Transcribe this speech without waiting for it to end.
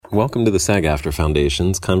Welcome to the SAG-AFTRA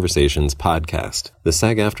Foundation's Conversations podcast. The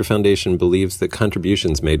SAG-AFTRA Foundation believes that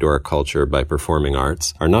contributions made to our culture by performing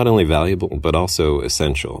arts are not only valuable, but also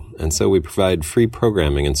essential. And so we provide free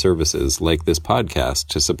programming and services like this podcast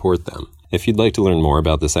to support them. If you'd like to learn more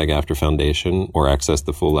about the SAG-AFTRA Foundation or access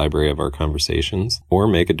the full library of our conversations or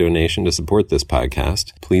make a donation to support this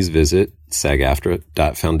podcast, please visit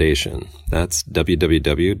sagaftra.foundation. That's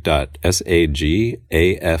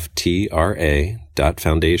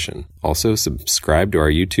www.sagaftra.foundation. Also, subscribe to our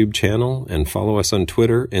YouTube channel and follow us on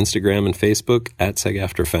Twitter, Instagram, and Facebook at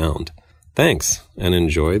SAG-AFTRA Thanks, and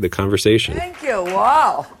enjoy the conversation. Thank you.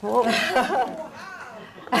 Wow.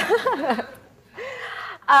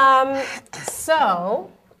 So,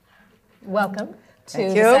 welcome to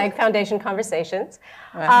the SAG Foundation Conversations.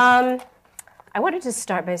 I wanted to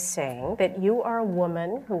start by saying that you are a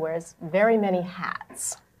woman who wears very many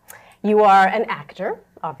hats. You are an actor,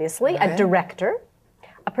 obviously, a director,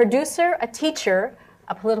 a producer, a teacher,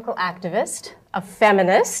 a political activist, a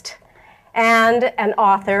feminist, and an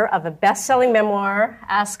author of a best-selling memoir,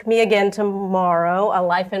 Ask Me Again Tomorrow, A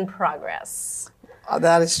Life in Progress. Oh,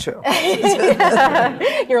 that is true.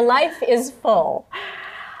 Your life is full.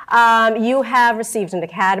 You have received an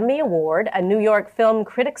Academy Award, a New York Film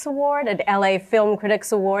Critics Award, an LA Film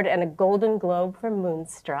Critics Award, and a Golden Globe for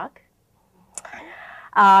Moonstruck.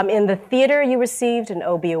 In the theater, you received an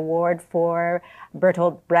Obie Award for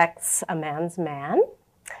Bertolt Brecht's A Man's Man,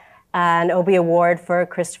 an Obie Award for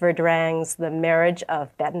Christopher Durang's The Marriage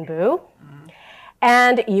of Bette and Boo,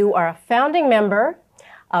 and you are a founding member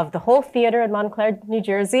of the Whole Theater in Montclair, New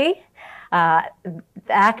Jersey, the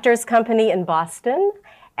Actors Company in Boston,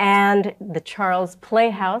 and the Charles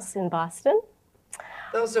Playhouse in Boston.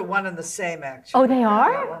 Those are one and the same, actually. Oh, they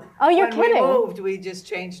are? Oh, you're kidding. When we moved, we just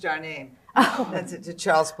changed our name. That's it, to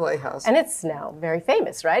Charles Playhouse. And it's now very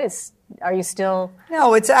famous, right? Are you still?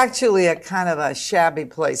 No, it's actually a kind of a shabby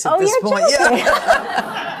place at this point. Joking.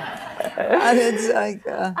 Yeah. And it's like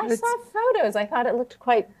I saw photos. I thought it looked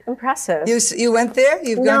quite impressive. You went there?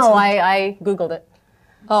 I Googled it.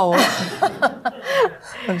 Oh.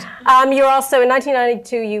 You're also, in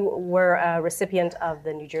 1992, you were a recipient of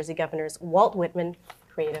the New Jersey Governor's Walt Whitman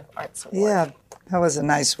Creative Arts Award. Yeah, that was a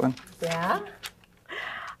nice one. Yeah.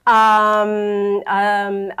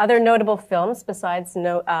 Other notable films besides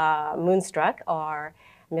Moonstruck are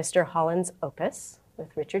Mr. Holland's Opus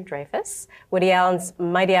with Richard Dreyfuss, Woody Allen's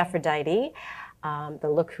Mighty Aphrodite, the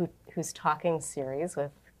Look Who's Talking series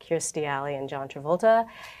with Kirstie Alley and John Travolta,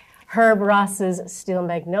 Herb Ross's Steel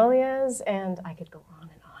Magnolias, and I could go on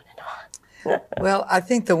and on and on. Well, I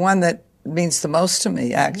think the one that means the most to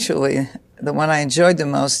me, actually, the one I enjoyed the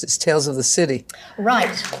most is Tales of the City. Right.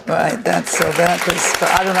 Right. That was.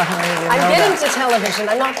 I don't know how many of you know I'm getting to television.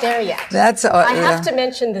 I'm not there yet. I have to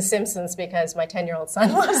mention The Simpsons because my 10-year-old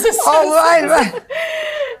son loves The Simpsons. Oh, right.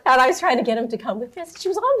 And I was trying to get him to come with us. She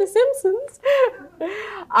was on The Simpsons.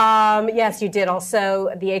 Yes, you did also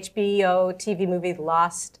the HBO TV movie The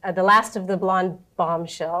Last of the Blonde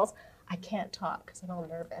Bombshells. I can't talk because I'm all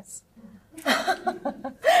nervous.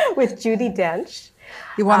 With Judi Dench.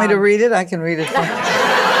 You want me to read it? I can read it.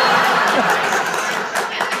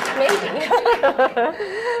 Maybe.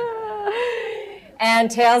 And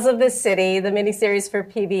Tales of the City, the miniseries for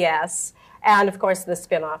PBS. And, of course, the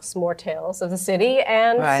spin-offs, More Tales of the City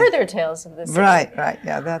and Further Tales of the City. Right.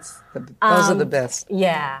 Yeah, those are the best.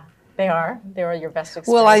 Yeah, they are. They are your best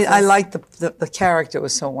experiences. Well, I like the character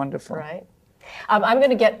was so wonderful. Right. I'm going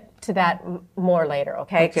to get to that more later,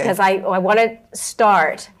 okay? Because I want to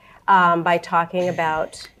start by talking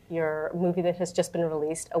about your movie that has just been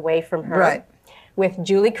released, Away From Her. Right. With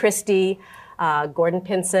Julie Christie, Gordon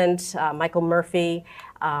Pinsent, Michael Murphy,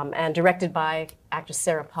 and directed by actress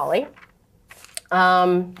Sarah Polley.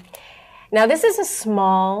 Now, this is a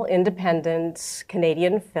small, independent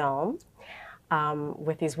Canadian film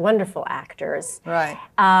with these wonderful actors. Right.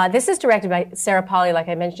 This is directed by Sarah Polley, like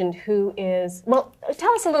I mentioned, who is... Well,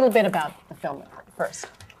 tell us a little bit about the film first.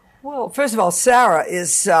 Well, first of all, Sarah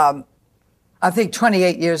is, I think,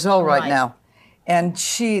 28 years old right now. And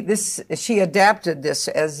she adapted this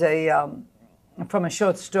as from a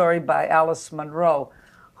short story by Alice Munro,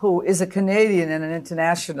 who is a Canadian and an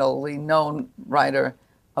internationally known writer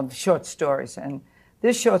of short stories. And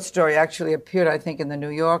this short story actually appeared, I think, in the New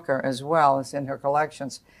Yorker as well as in her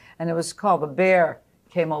collections. And it was called The Bear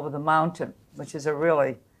Came Over the Mountain, which is a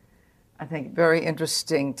really, I think, very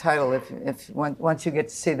interesting title once you get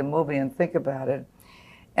to see the movie and think about it.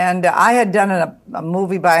 And I had done a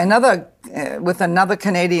movie by with another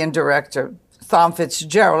Canadian director, Thom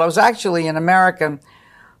Fitzgerald. I was actually an American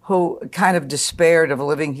who kind of despaired of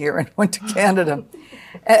living here and went to Canada.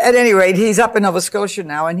 At any rate, he's up in Nova Scotia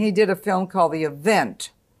now, and he did a film called The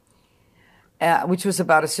Event, which was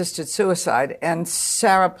about assisted suicide. And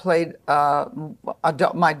Sarah played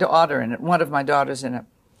my daughter in it, one of my daughters in it.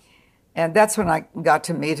 And that's when I got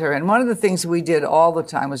to meet her. And one of the things we did all the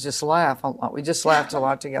time was just laugh a lot. We just laughed a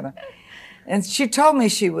lot together. And she told me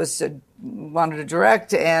she was wanted to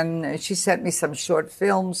direct, and she sent me some short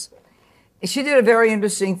films. She did a very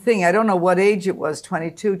interesting thing. I don't know what age it was,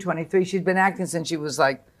 22, 23. She'd been acting since she was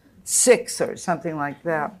like 6 or something like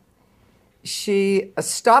that. She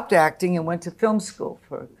stopped acting and went to film school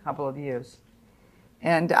for a couple of years.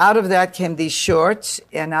 And out of that came these shorts,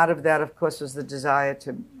 and out of that, of course, was the desire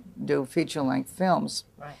to do feature-length films.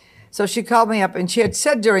 Right. So she called me up, and she had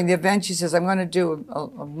said during the event, she says, I'm going to do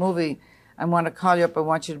a movie. I want to call you up. I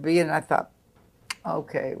want you to be in. And I thought,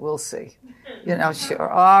 okay, we'll see. Sure.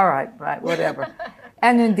 All right, whatever.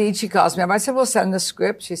 And indeed, she calls me up. I said, well, send the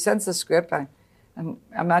script. She sends the script. I'm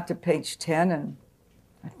out to page 10, and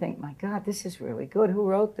I think, my God, this is really good. Who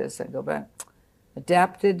wrote this? I go back.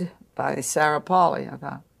 Adapted by Sarah Polley. I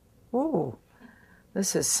thought, ooh,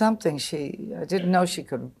 this is something I didn't know she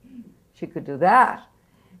could do that.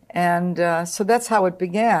 And so that's how it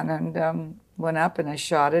began. And went up and I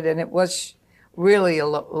shot it, and it was really a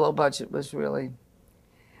low budget, was really.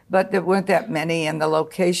 But there weren't that many, and the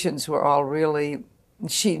locations were all really,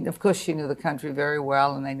 of course, she knew the country very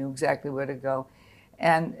well, and they knew exactly where to go.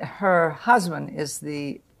 And her husband is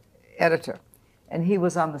the editor, and he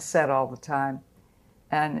was on the set all the time.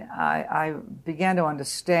 And I began to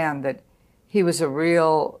understand that he was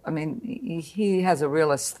he has a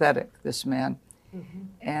real aesthetic, this man,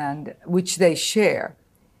 and which they share.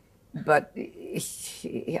 But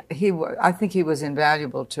I think he was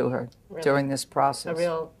invaluable to her during this process. A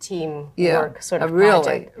real team work sort of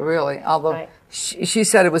project. Really. Although she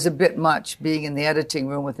said it was a bit much being in the editing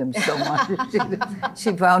room with him so much.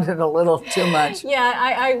 She found it a little too much.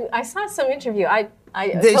 Yeah, I saw some interview. I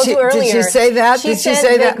told you earlier. Did she say that? She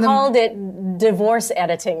said they called it divorce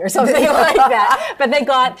editing or something like that. But they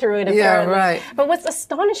got through it apparently. Yeah, right. But what's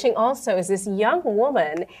astonishing also is this young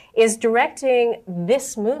woman is directing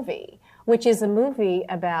this movie, which is a movie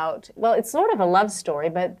about, well, it's sort of a love story,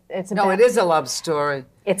 but it's about... No, it is a love story.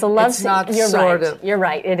 It's a love story. It's not sort of. You're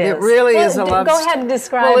right, it is. It really is a love story. Go ahead and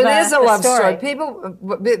describe Well, it is a love story.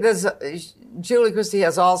 Julie Christie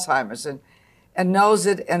has Alzheimer's and knows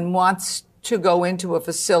it and wants to go into a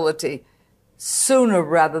facility sooner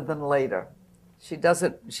rather than later. She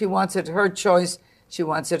wants it her choice. She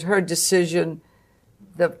wants it her decision.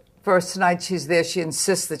 The first night she's there, she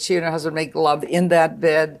insists that she and her husband make love in that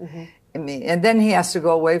bed. Mm-hmm. And then he has to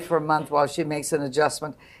go away for a month while she makes an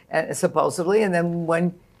adjustment, supposedly. And then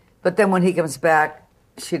when he comes back,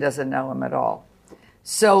 she doesn't know him at all.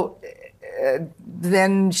 So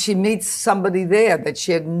then she meets somebody there that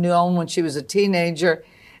she had known when she was a teenager.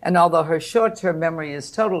 And although her short-term memory is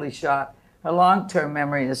totally shot, her long-term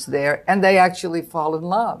memory is there. And they actually fall in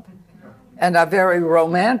love and are very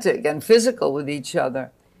romantic and physical with each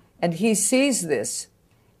other. And he sees this.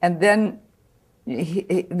 And then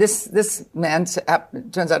this man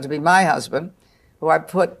turns out to be my husband, who I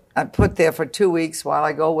put there for 2 weeks while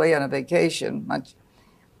I go away on a vacation.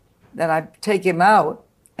 Then I take him out,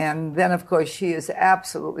 and then of course she is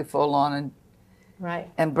absolutely full on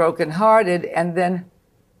and brokenhearted. And then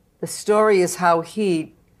the story is how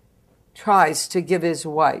he tries to give his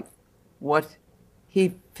wife what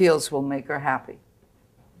he feels will make her happy,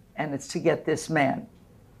 and it's to get this man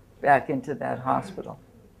back into that hospital.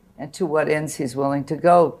 And to what ends he's willing to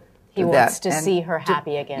go. He wants to see her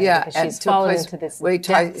happy again. Yeah, because she's fallen into this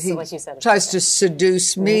depths of what you said. Tries to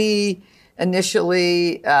seduce me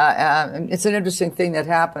initially. It's an interesting thing that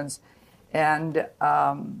happens. And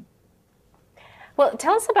well,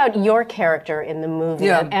 tell us about your character in the movie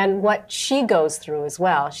and what she goes through as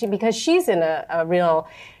well. Because she's in a real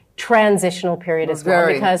transitional period as well.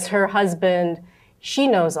 Because her husband... She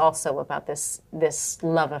knows also about this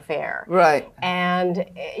love affair. Right. And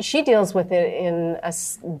she deals with it in a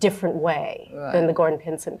different way than the Gordon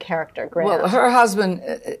Pinsent character, Grant. Well, her husband,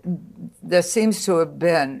 there seems to have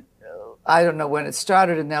been, I don't know when it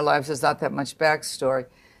started in their lives, there's not that much backstory,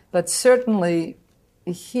 but certainly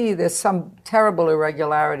there's some terrible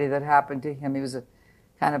irregularity that happened to him. He was a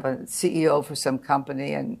kind of a CEO for some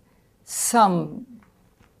company, and some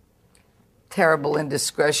terrible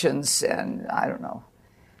indiscretions and I don't know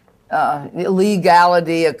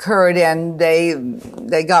illegality occurred, and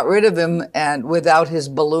they got rid of him and without his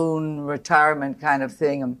balloon retirement kind of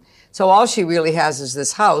thing. So all she really has is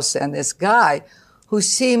this house and this guy who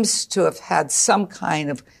seems to have had some kind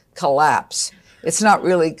of collapse. It's not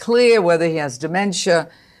really clear whether he has dementia.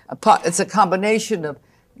 It's a combination of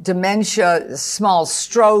dementia, small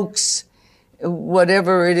strokes,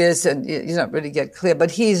 whatever it is, and you don't really get clear.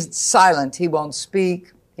 But he's silent. He won't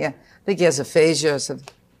speak. Yeah, I think he has aphasia or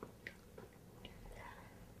something.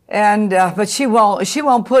 And but she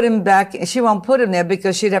won't put him back. She won't put him there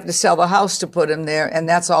because she'd have to sell the house to put him there, and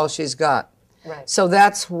that's all she's got. Right. So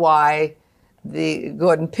that's why the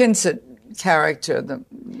Gordon Pinsent character. Do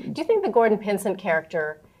you think the Gordon Pinsent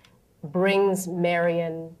character brings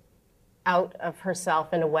Marion out of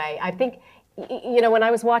herself in a way? I think, when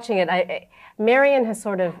I was watching it, Marion has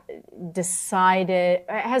sort of decided,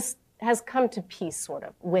 has come to peace sort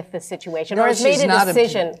of with the situation, or has made a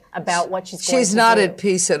decision about what she's going to do. She's not at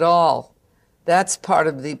peace at all. That's part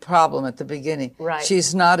of the problem at the beginning. Right.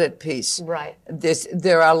 She's not at peace. Right.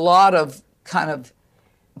 There are a lot of kind of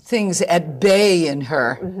things at bay in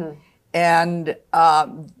her. Mm-hmm. And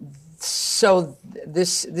so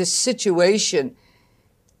this situation,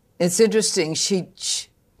 it's interesting.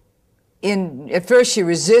 At first she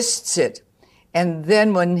resists it, and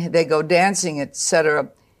then when they go dancing, etc.,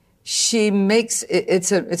 she makes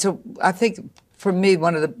it's a I think for me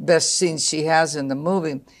one of the best scenes she has in the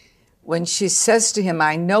movie, when she says to him,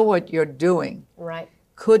 "I know what you're doing. Right?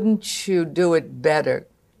 Couldn't you do it better?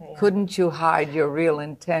 Yeah. Couldn't you hide your real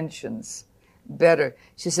intentions better?"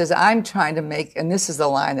 She says, "I'm trying to make," and this is the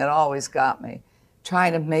line that always got me,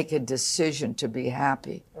 "trying to make a decision to be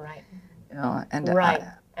happy." Right. And right.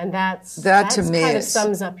 And that to me kind of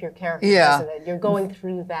sums up your character, yeah. doesn't it? You're going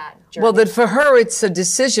through that journey. Well, that for her it's a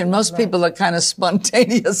decision. Most people are kind of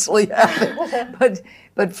spontaneously happy,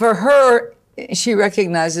 but for her, she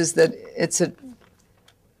recognizes that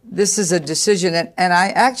this is a decision, and I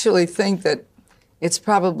actually think that it's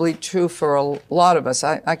probably true for a lot of us.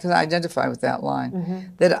 I can identify with that line. Mm-hmm.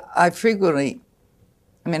 That I frequently,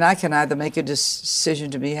 I can either make a decision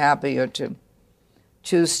to be happy or to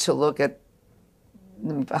choose to look at.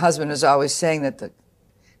 The husband is always saying that the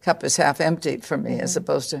cup is half empty for me, mm-hmm. as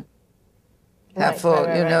opposed to half full.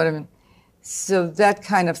 Right. You know what I mean? So that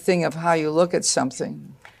kind of thing of how you look at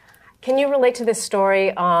something. Can you relate to this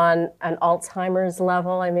story on an Alzheimer's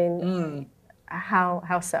level?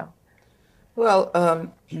 How so? Well,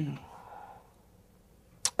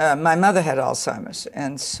 my mother had Alzheimer's,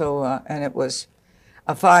 and so and it was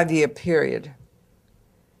a 5-year period.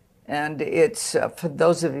 And it's, for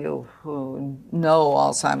those of you who know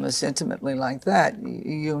Alzheimer's intimately like that,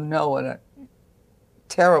 you know what a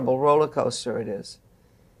terrible roller coaster it is.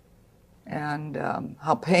 And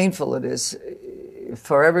how painful it is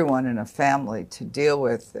for everyone in a family to deal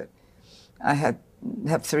with it. I have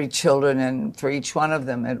 3 children, and for each one of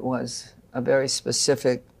them it was a very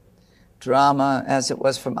specific drama, as it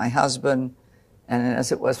was for my husband, and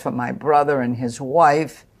as it was for my brother and his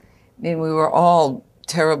wife. We were all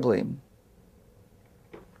terribly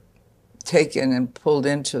taken and pulled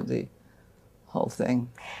into the whole thing.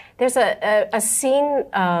 There's a scene,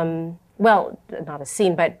 well, not a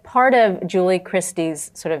scene, but part of Julie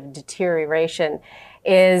Christie's sort of deterioration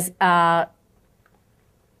is, and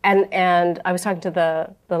I was talking to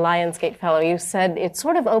the Lionsgate fellow, you said it's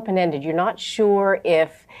sort of open-ended. You're not sure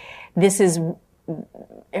if this is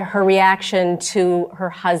her reaction to her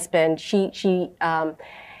husband. She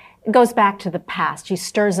goes back to the past. She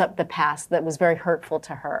stirs up the past that was very hurtful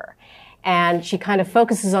to her. And she kind of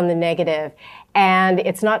focuses on the negative. And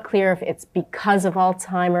it's not clear if it's because of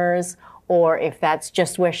Alzheimer's or if that's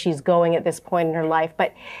just where she's going at this point in her life.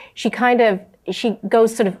 But she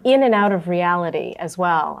goes sort of in and out of reality as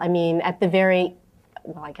well. At the very,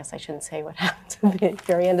 well, I guess I shouldn't say what happened at the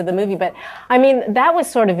very end of the movie, but that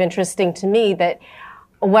was sort of interesting to me, that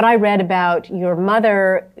what I read about your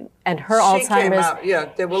mother and her Alzheimer's. She came out, yeah.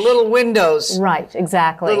 There were little windows. Right,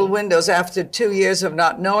 exactly. Little windows. After 2 years of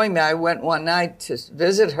not knowing me, I went one night to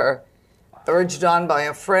visit her, urged on by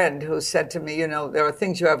a friend who said to me, there are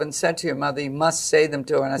things you haven't said to your mother. You must say them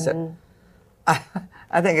to her. And I said,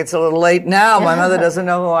 I think it's a little late now. My mother doesn't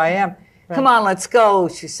know who I am. Right. Come on, let's go.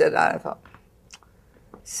 She said, I thought.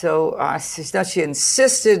 So she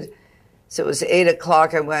insisted. So it was 8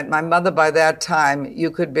 o'clock. I went. My mother, by that time,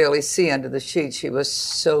 you could barely see under the sheet. She was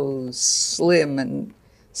so slim and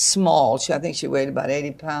small. I think she weighed about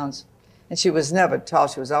 80 pounds. And she was never tall.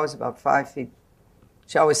 She was always about 5 feet.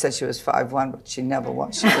 She always said she was 5'1", but she never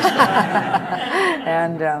was. She was 5'1".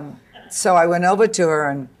 And so I went over to her,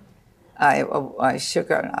 and I shook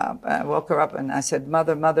her up. I woke her up, and I said,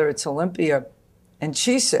 Mother, it's Olympia. And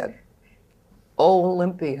she said, "Oh,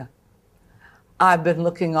 Olympia, I've been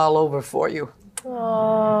looking all over for you."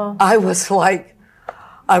 Aww. I was like,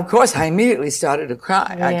 of course, I immediately started to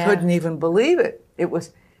cry. Yeah. I couldn't even believe it. It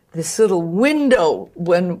was this little window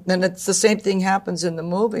and it's the same thing happens in the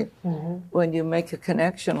movie when you make a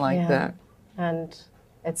connection like that. And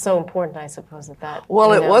it's so important, I suppose, that.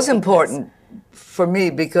 Well, it was important for me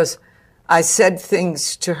because I said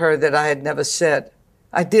things to her that I had never said.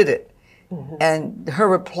 I did it. And her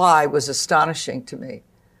reply was astonishing to me.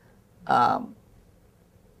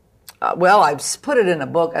 Well, I've put it in a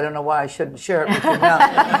book. I don't know why I shouldn't share it with you now.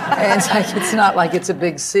 And it's not like it's a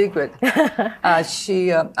big secret. I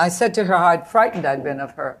said to her how frightened I'd been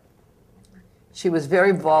of her. She was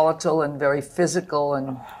very volatile and very physical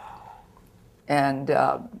and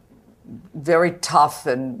very tough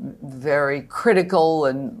and very critical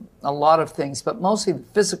and a lot of things. But mostly the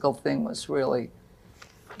physical thing was really,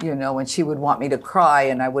 when she would want me to cry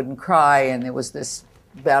and I wouldn't cry. And there was this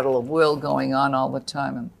battle of will going on all the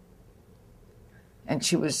time. And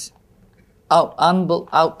she was out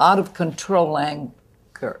of control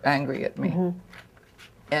angry at me.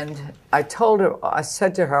 And I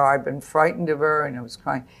said to her, I'd been frightened of her and I was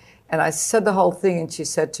crying. And I said the whole thing and she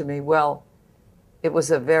said to me, well, it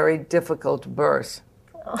was a very difficult birth.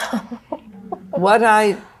 What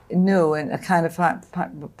I knew and I kind of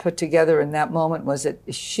put together in that moment was that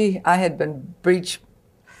I had been it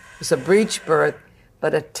was a breech birth,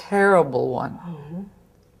 but a terrible one.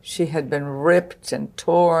 She had been ripped and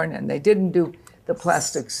torn, and they didn't do the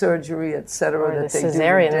plastic surgery, et cetera, or that the they do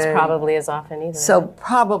cesareans today. probably as often either. So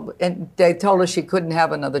probably, and they told her she couldn't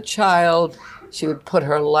have another child. She would put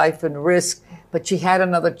her life in risk. But she had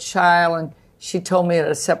another child, and she told me at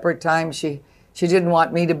a separate time she didn't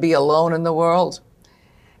want me to be alone in the world.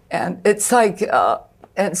 And it's like,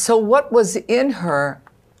 and so what was in her,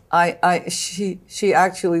 she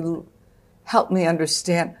actually helped me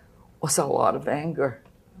understand was a lot of anger.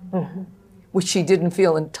 Which she didn't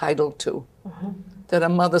feel entitled to. That a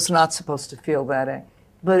mother's not supposed to feel that,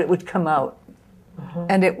 but it would come out.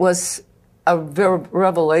 And it was a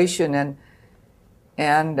revelation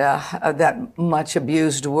and that much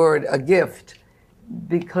abused word, a gift,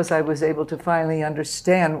 because I was able to finally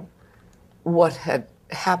understand what had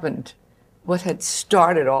happened, what had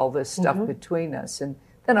started all this stuff between us. And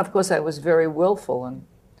then, of course, I was very willful, and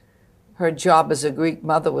her job as a Greek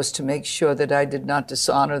mother was to make sure that I did not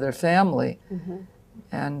dishonor their family.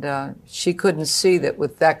 And she couldn't see that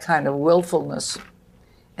with that kind of willfulness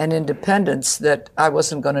and independence that I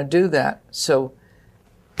wasn't going to do that. So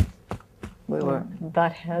we were...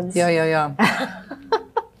 Butt heads. Yeah.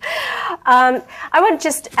 I want to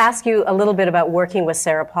just ask you a little bit about working with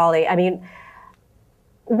Sarah Polley. I mean,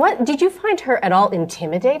 what did you find her at all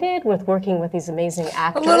intimidated with working with these amazing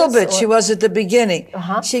actors? A little bit. She was at the beginning.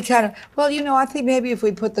 She kind of, I think maybe if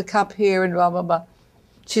we put the cup here and blah, blah, blah.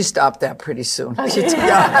 She stopped that pretty soon.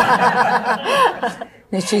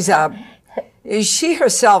 She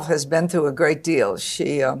herself has been through a great deal.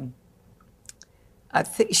 I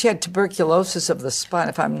think she had tuberculosis of the spine,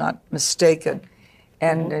 if I'm not mistaken.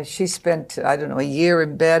 And she spent, a year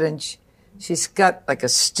in bed, and she's got like a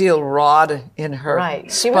steel rod in her spine.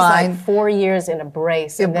 She was like 4 years in a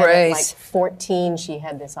brace. And then at like 14, she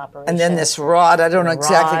had this operation. And then this rod, I don't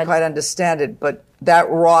exactly quite understand it, but that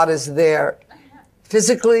rod is there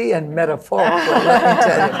physically and metaphorically, let me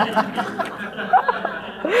tell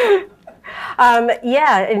you.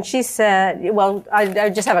 And she said, I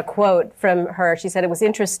just have a quote from her. She said, it was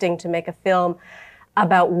interesting to make a film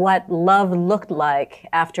about what love looked like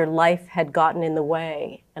after life had gotten in the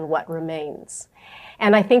way and what remains.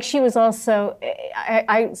 And I think she was also,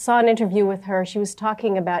 I saw an interview with her, she was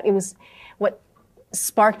talking about, what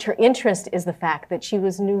sparked her interest is the fact that she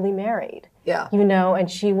was newly married. Yeah. And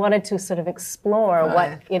she wanted to sort of explore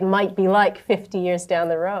what it might be like 50 years down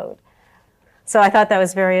the road. So I thought that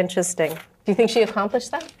was very interesting. Do you think she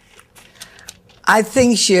accomplished that? I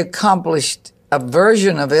think she accomplished a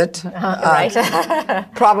version of it,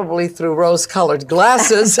 probably through rose-colored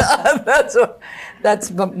glasses. That's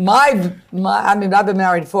my. I mean, I've been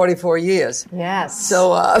married 44 years. Yes.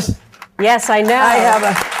 So. Yes, I know. I have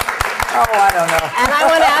I don't know. And I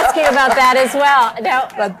want to ask you about that as well. Now,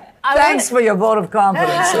 but thanks for your vote of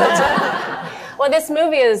confidence. Well, this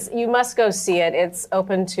movie you must go see it. It's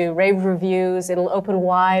open to rave reviews. It'll open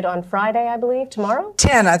wide on Friday, I believe, tomorrow?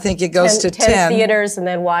 10, I think it goes to 10. 10 theaters and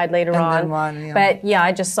then wide later on. Then wide, yeah. But yeah,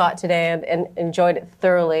 I just saw it today and enjoyed it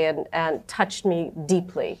thoroughly and touched me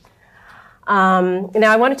deeply. Now,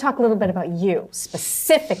 I want to talk a little bit about you,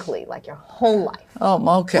 specifically, like your whole life.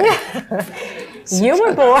 Oh, okay. You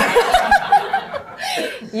were born...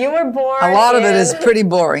 You were born A lot of it is pretty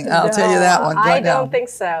boring. I'll tell you that one right now. I don't think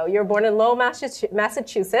so. You were born in Lowell,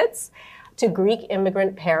 Massachusetts, to Greek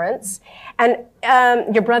immigrant parents. And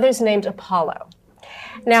your brother's named Apollo.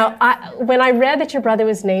 Now, when I read that your brother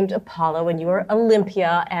was named Apollo and you were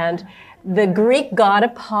Olympia, and the Greek god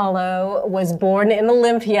Apollo was born in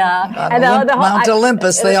Olympia. And Mount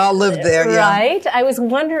Olympus, they all lived there, yeah. Right? I was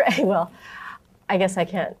wondering, well, I guess I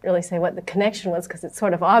can't really say what the connection was because it's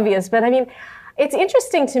sort of obvious, but I mean, it's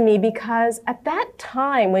interesting to me because at that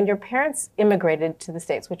time when your parents immigrated to the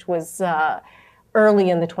States, which was early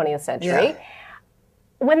in the 20th century,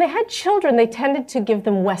 when they had children, they tended to give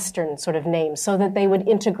them Western sort of names so that they would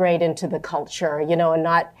integrate into the culture, and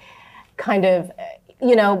not kind of,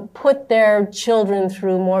 put their children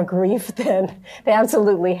through more grief than they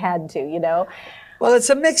absolutely had to, Well, it's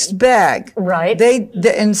a mixed bag. Right.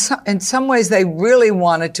 In some ways, they really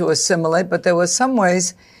wanted to assimilate, but there were some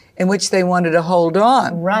ways in which they wanted to hold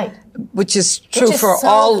on. Right. Which is true for so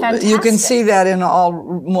all. fantastic. You can see that in all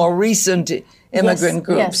more recent immigrant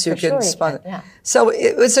groups. Yes, you can spot. Yeah. So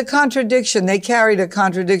it was a contradiction. They carried a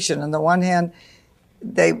contradiction. On the one hand,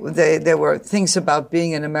 there were things about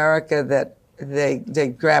being in America that they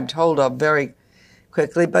grabbed hold of very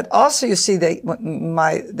quickly, but also you see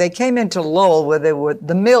they came into Lowell where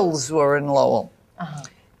the mills were in Lowell,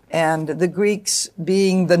 and the Greeks,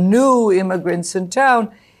 being the new immigrants in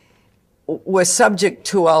town, were subject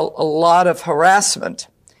to a lot of harassment.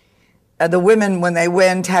 The women, when they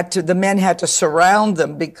went, the men had to surround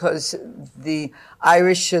them because the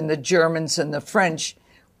Irish and the Germans and the French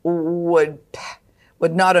would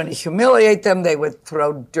not only humiliate them, they would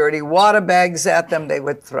throw dirty water bags at them, they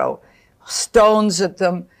would throw stones at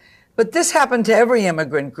them. But this happened to every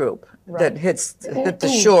immigrant group that hit the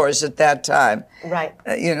shores at that time. Right.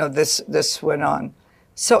 This went on.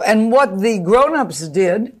 So, and what the grown-ups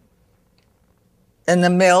did in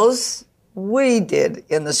the mills, we did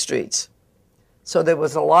in the streets. So there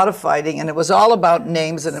was a lot of fighting, and it was all about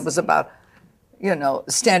names, and it was about,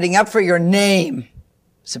 standing up for your name.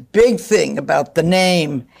 It's a big thing about the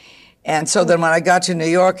name. And so then when I got to New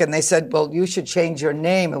York and they said, well, you should change your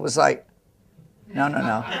name, it was like, no.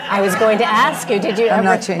 I was going to ask you, did you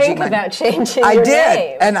ever think about changing your name? I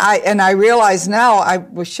did, and I realize now I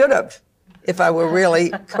should have if I were really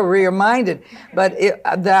career-minded. But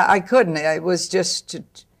I couldn't. It was just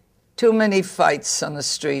too many fights on the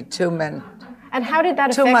street, too many. And how did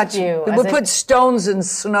that affect you? We would put stones in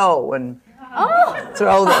snow and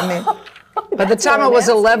throw them. I mean, by the time I was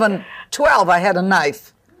 11, 12, I had a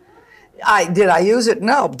knife. Did I use it?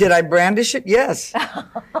 No. Did I brandish it? Yes.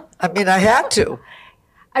 I mean, I had to.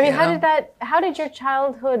 I mean, how did your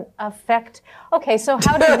childhood affect, okay, so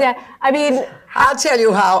how did that, I'll tell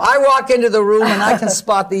you how. I walk into the room and I can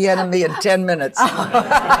spot the enemy in 10 minutes.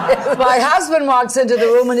 My husband walks into the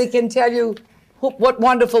room and he can tell you what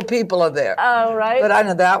wonderful people are there. Oh, right. But I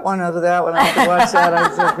know that one, over that one, I have to watch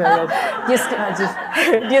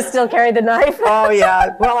that. Do you still carry the knife? Oh,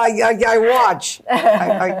 yeah. Well, I watch.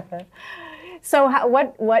 So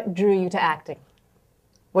what drew you to acting?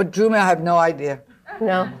 What drew me, I have no idea.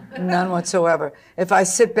 No? None whatsoever. If I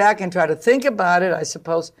sit back and try to think about it, I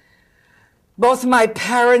suppose both my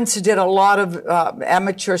parents did a lot of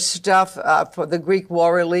amateur stuff for the Greek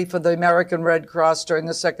War Relief, for the American Red Cross during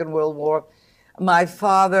the Second World War. My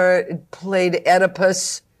father played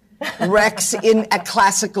Oedipus Rex in a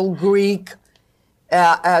classical Greek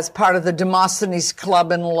as part of the Demosthenes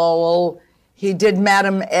Club in Lowell. He did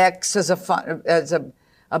Madame X as a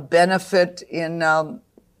benefit in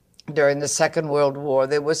during the Second World War. I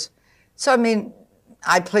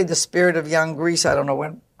played the Spirit of Young Greece. I don't know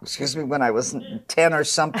when I was 10 or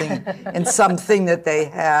something, in something that they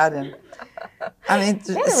had. And they had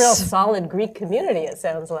a real solid Greek community, it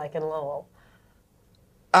sounds like, in Lowell.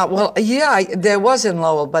 There was in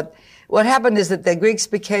Lowell, but what happened is that the Greeks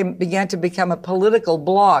began to become a political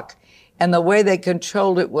bloc, and the way they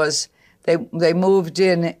controlled it was they moved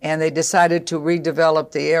in and they decided to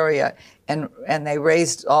redevelop the area, and they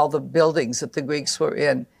raised all the buildings that the Greeks were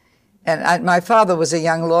in. And my father was a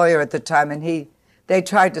young lawyer at the time, and they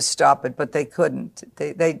tried to stop it, but they couldn't.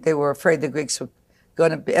 They were afraid the Greeks were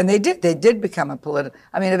going to be, and they did become a political.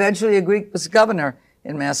 Eventually a Greek was governor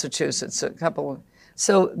in Massachusetts.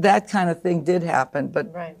 So that kind of thing did happen,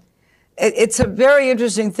 but right. It's a very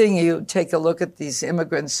interesting thing. You take a look at these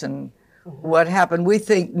immigrants and what happened. We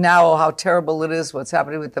think now how terrible it is, what's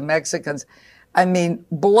happening with the Mexicans.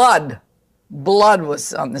 Blood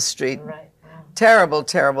was on the street. Right. Wow. Terrible,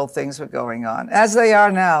 terrible things were going on, as they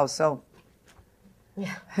are now. So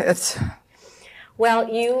yeah. It's... Well,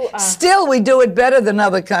 you... Still, we do it better than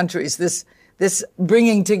other countries, this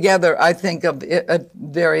bringing together, I think, of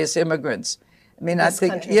various immigrants.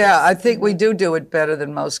 I think we do it better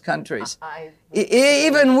than most countries.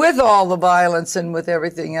 Even with all the violence and with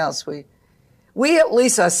everything else, we at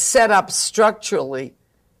least are set up structurally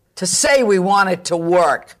to say we want it to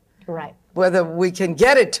work. Right. Whether we can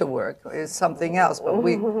get it to work is something else, but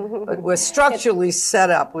we're structurally set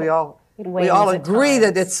up. We all agree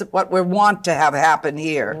that it's what we want to have happen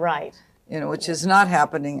here. Right. Which is not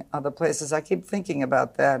happening other places. I keep thinking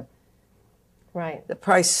about that. Right. The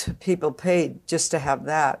price people paid just to have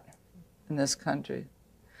that in this country.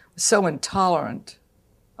 We're so intolerant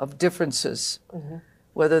of differences,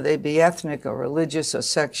 whether they be ethnic or religious or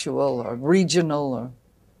sexual or regional or.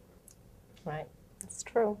 Right. It's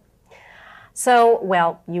true. So,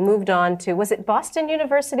 well, you moved on to, was it Boston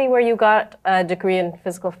University where you got a degree in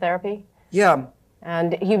physical therapy? Yeah.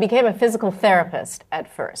 And you became a physical therapist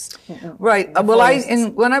at first. Right. Well,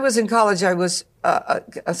 when I was in college, I was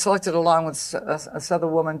selected along with this other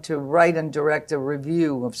woman to write and direct a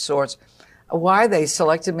review of sorts. Why they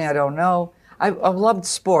selected me, I don't know. I loved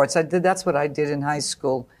sports. That's what I did in high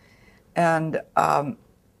school. And I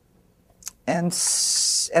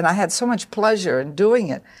had so much pleasure in doing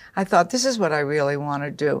it. I thought, this is what I really want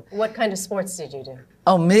to do. What kind of sports did you do?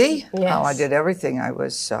 Oh, me? Yes. Oh, I did everything. I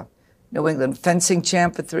was New England fencing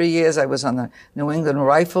champ for 3 years. I was on the New England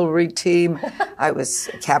riflery team. I was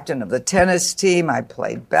captain of the tennis team. I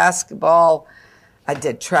played basketball. I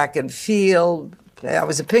did track and field. I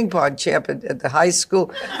was a ping pong champ at the high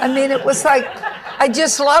school. I mean, it was like, I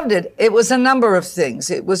just loved it. It was a number of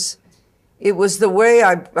things. It was the way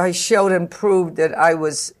I showed and proved that I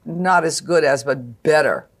was not as good as, but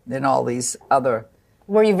better than all these other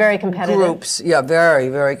Were you very competitive? Groups. Yeah, very,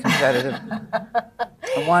 very competitive.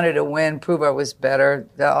 I wanted to win, prove I was better,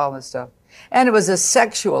 all this stuff. And it was a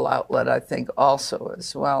sexual outlet, I think, also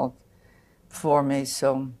as well for me,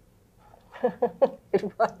 so. It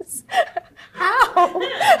was? How?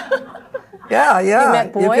 Yeah. You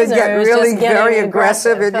met boys, you could get really very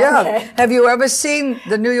aggressive. And, yeah. Okay. Have you ever seen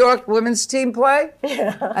the New York women's team play?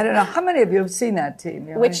 Yeah. I don't know. How many of you have seen that team?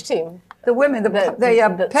 Which team? The women,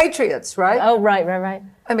 the Patriots, right? Oh, right.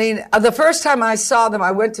 I mean, the first time I saw them,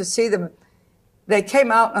 I went to see them. They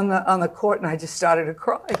came out on the court, and I just started to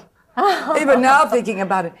cry. Even now, thinking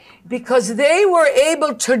about it, because they were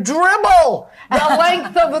able to dribble the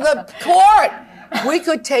length of the court. We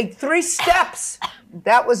could take 3 steps.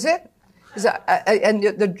 That was it. And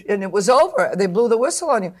it was over. They blew the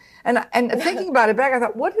whistle on you. And thinking about it back, I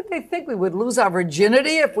thought, what did they think? We would lose our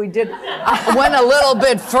virginity if we went a little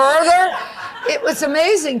bit further? It was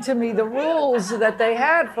amazing to me, the rules that they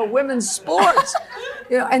had for women's sports.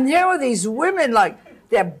 And there were these women, like,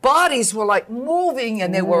 their bodies were like moving,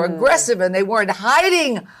 and they were aggressive, and they weren't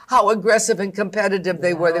hiding how aggressive and competitive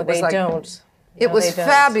they were. It was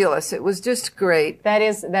fabulous. It was just great. That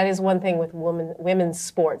is one thing with women's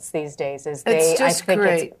sports these days is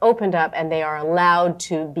it's opened up, and they are allowed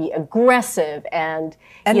to be aggressive and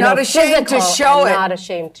not ashamed to show it. Not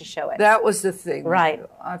ashamed to show it. That was the thing. Right.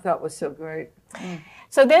 I thought was so great.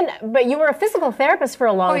 So then, but you were a physical therapist for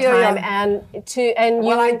a long time,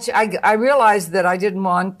 I realized that I didn't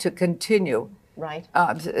want to continue. Right.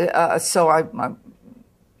 So I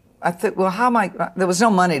thought, well, how am I? There was no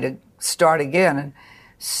money to start again, and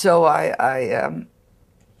so it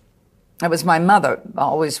was my mother,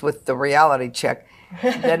 always with the reality check,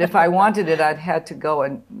 that if I wanted it, I'd had to go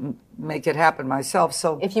and make it happen myself.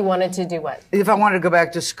 So if you wanted to do what? If I wanted to go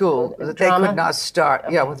back to school, Drama? they could not start.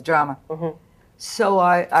 Okay. Yeah, with drama. Mm-hmm. So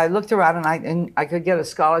I looked around, and I could get a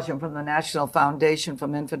scholarship from the National Foundation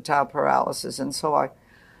from Infantile Paralysis, and so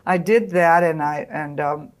I did that, and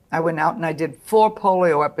I went out and I did 4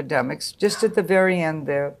 polio epidemics just at the very end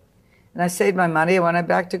there. And I saved my money and went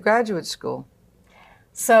back to graduate school.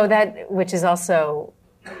 So which is also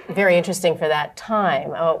very interesting for that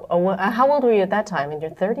time. How old were you at that time? In your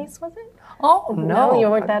 30s, was it? Oh, no. You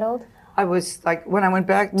weren't that old? I was like, when I went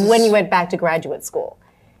back to... When you went back to graduate school.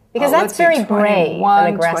 Because that's very brave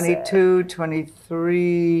and aggressive. 22,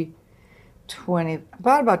 23, 20,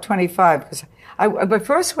 about 25. Because I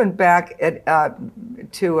first went back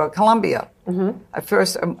to Columbia.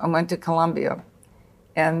 Mm-hmm. I went to Columbia.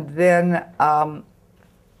 And then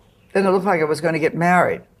it looked like I was going to get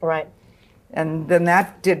married. Right. And then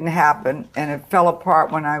that didn't happen, and it fell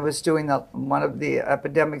apart when I was doing one of the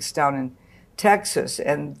epidemics down in Texas.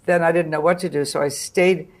 And then I didn't know what to do, so I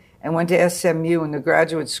stayed and went to SMU in the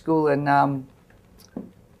graduate school in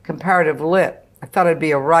comparative lit. I thought I'd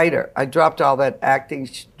be a writer. I dropped all that acting,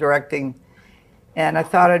 directing, and I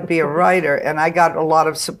thought I'd be a writer. And I got a lot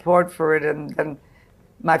of support for it, and then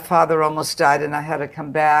my father almost died, and I had to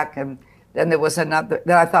come back. And then there was another.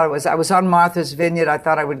 Then I was on Martha's Vineyard. I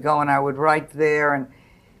thought I would go and I would write there,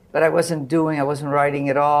 but I wasn't writing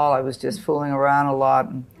at all. I was just fooling around a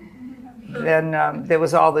lot. then there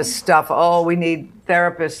was all this stuff. Oh, we need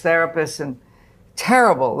therapists, and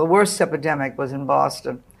terrible. The worst epidemic was in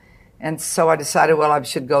Boston. And so I decided, well, I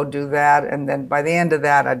should go do that. And then by the end of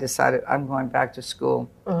that, I decided I'm going back to school.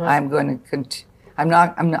 I'm going to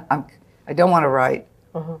I don't want to write,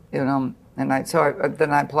 you know. And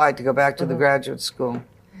then I applied to go back to the graduate school.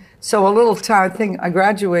 So a little time, I think I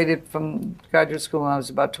graduated from graduate school when I was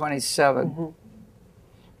about 27.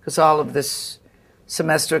 Because all of this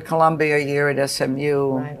semester at Columbia, a year at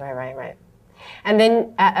SMU. Right. And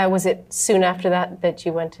then was it soon after that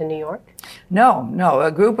you went to New York? No.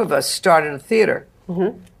 A group of us started a theater.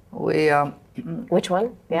 We Which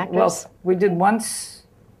one? The actors? Well, we did one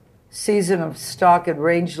season of stock at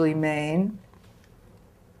Rangeley, Maine,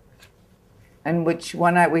 in which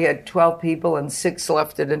one night we had 12 people and 6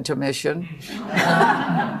 left at intermission.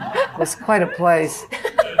 It was quite a place.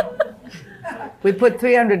 We put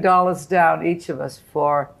 $300 down, each of us,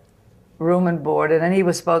 for room and board, and then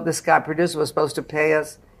this guy, producer, was supposed to pay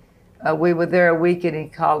us. We were there a week, and he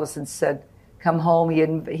called us and said, come home.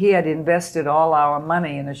 He had invested all our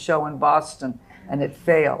money in a show in Boston, and it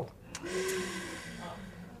failed.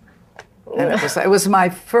 And it was my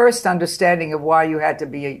first understanding of why you had to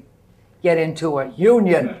get into a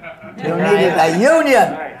union. You needed a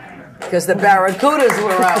union, because the Barracudas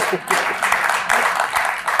were out.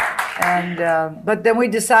 But then we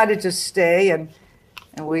decided to stay, and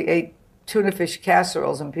we ate tuna fish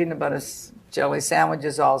casseroles and peanut butter jelly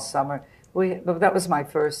sandwiches all summer. That was my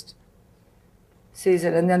first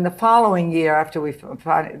season. And then the following year, after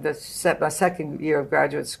the second year of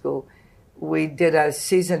graduate school, we did a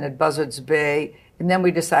season at Buzzards Bay, and then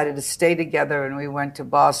we decided to stay together, and we went to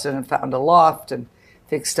Boston and found a loft and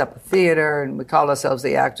fixed up a theater, and we called ourselves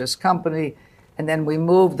the Actors Company. And then we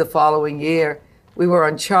moved the following year. We were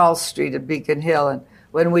on Charles Street at Beacon Hill, and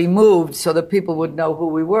when we moved, so that people would know who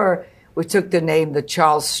we were, we took the name the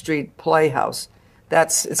Charles Street Playhouse.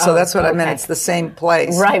 That's what I meant. It's the same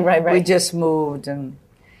place. Right. We just moved, and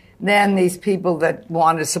then these people that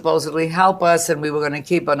wanted to supposedly help us, and we were going to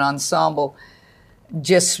keep an ensemble,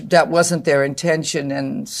 that wasn't their intention,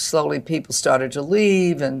 and slowly people started to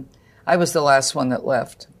leave, and I was the last one that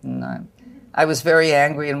left. And I was very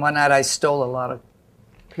angry, and one night I stole a lot of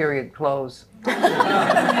period clothes. And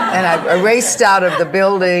I raced out of the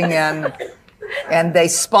building, and they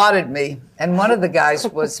spotted me. And one of the guys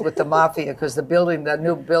was with the mafia, because the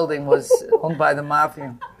new building was owned by the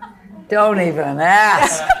mafia. Don't even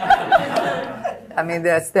ask. I mean,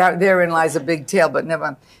 therein lies a big tale, but never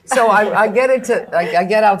mind. So I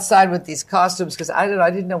get outside with these costumes, because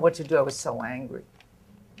I didn't know what to do. I was so angry.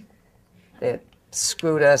 They had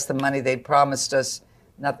screwed us, the money they'd promised us.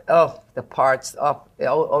 The parts, over and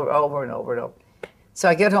over and over. So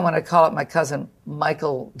I get home and I call up my cousin,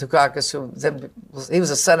 Michael Dukakis, he was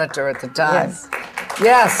a senator at the time.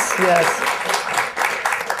 Yes.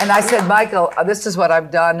 And I said, Michael, this is what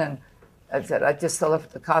I've done. And I said, I just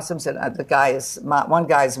left the costumes, and one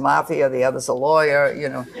guy's mafia, the other's a lawyer, you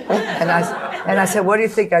know. And I said, what do you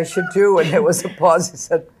think I should do? And there was a pause. He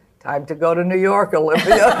said, time to go to New York,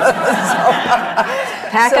 Olympia.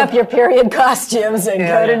 Pack up your period costumes and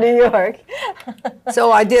go to New York.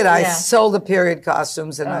 So I did. I sold the period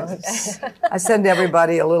costumes, and I sent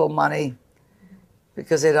everybody a little money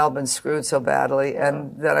because they'd all been screwed so badly.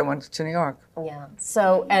 And then I went to New York. Yeah.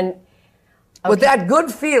 So, with that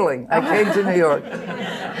good feeling, I came to New York.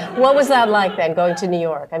 What was that like then, going to New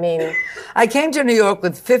York? I mean, I came to New York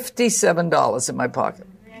with $57 in my pocket.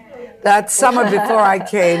 That summer before I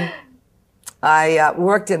came, I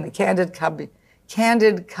worked in the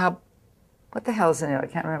what the hell is the name? I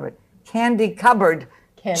can't remember. Candy Cupboard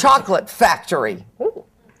Chocolate Factory. Ooh.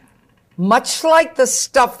 Much like the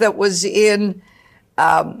stuff that was in,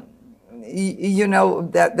 that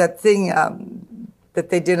thing that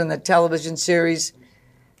they did in the television series.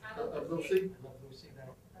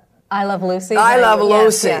 I Love Lucy. I Love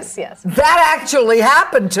Lucy. Yes. That actually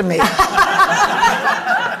happened to me.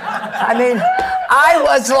 I mean, I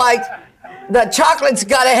was like, the chocolates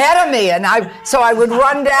got ahead of me, and so I would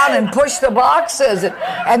run down and push the boxes,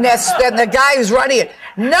 and then the guy who's running it,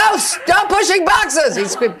 no, stop pushing boxes! He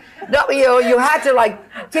screamed. No, you had to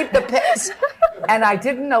keep the pace, and I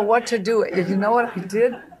didn't know what to do. You know what I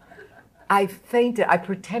did? I fainted. I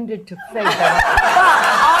pretended to faint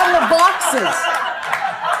on the boxes,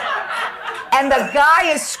 and the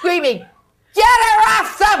guy is screaming, "Get her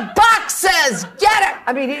off the boxes! Get her!"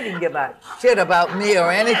 I mean, he didn't give a shit about me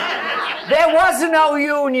or anything. There was no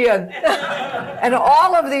union. And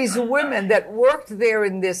all of these women that worked there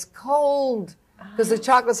in this cold, because the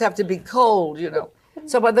chocolates have to be cold,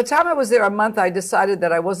 So by the time I was there a month, I decided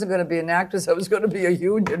that I wasn't going to be an actress. I was going to be a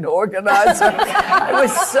union organizer. I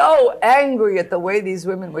was so angry at the way these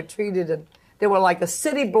women were treated. And they were like a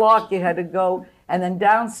city block. You had to go and then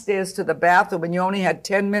downstairs to the bathroom, and you only had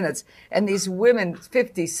 10 minutes. And these women,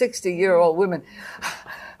 50, 60-year-old women,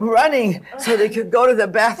 running so they could go to the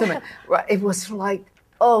bathroom. And it was like,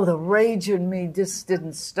 oh, the rage in me just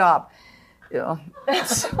didn't stop. You know,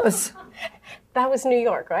 that was New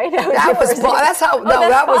York, right? That was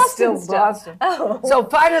still Boston. Oh. So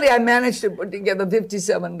finally, I managed to put together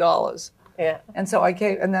 $57. Yeah. And so I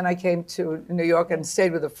came to New York and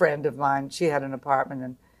stayed with a friend of mine. She had an apartment,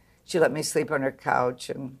 and she let me sleep on her couch.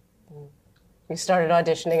 And you started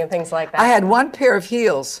auditioning and things like that. I had one pair of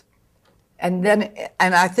heels, and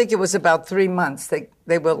I think it was about 3 months. They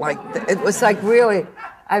were like, it was like really.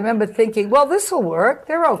 I remember thinking, well, this will work.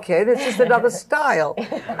 They're okay. It's just another style.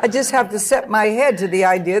 I just have to set my head to the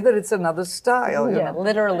idea that it's another style. You know?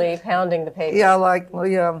 Literally pounding the pavement.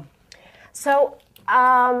 Yeah. So,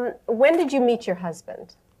 when did you meet your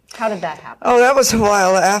husband? How did that happen? Oh, that was a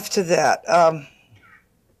while after that.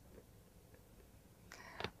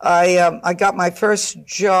 I got my first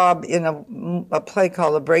job in a play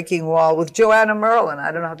called The Breaking Wall with Joanna Merlin.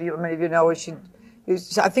 I don't know if many of you know her.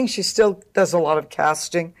 I think she still does a lot of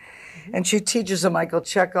casting, and she teaches a Michael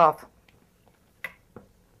Chekhov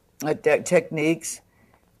techniques.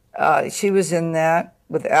 She was in that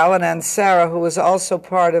with Alan and Sarah, who was also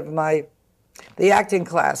part of the acting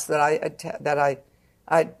class that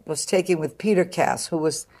I was taking with Peter Cass, who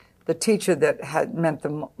was the teacher that has meant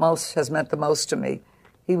the most to me.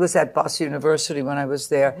 He was at Boston University when I was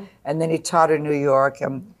there, and then he taught in New York.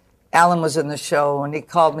 Alan was in the show, and he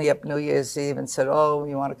called me up New Year's Eve and said, oh,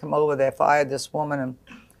 you want to come over there? If I had this woman, and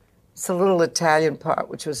it's a little Italian part,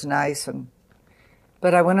 which was nice.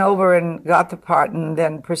 But I went over and got the part, and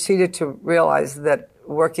then proceeded to realize that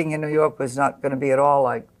working in New York was not going to be at all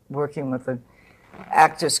like working with an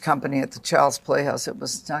actors company at the Charles Playhouse. It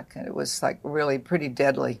was not. It was like really pretty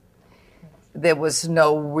deadly. There was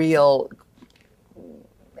no real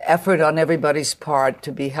effort on everybody's part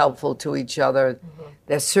to be helpful to each other. Mm-hmm.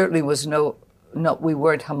 There certainly was no, we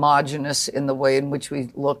weren't homogenous in the way in which we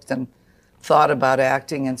looked and thought about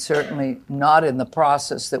acting, and certainly not in the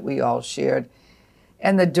process that we all shared.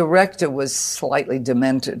 And the director was slightly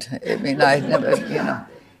demented. I mean, I never,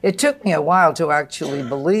 it took me a while to actually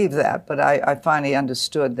believe that, but I finally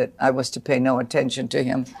understood that I was to pay no attention to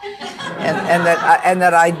him, and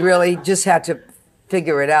that I really just had to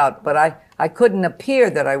figure it out. But I couldn't appear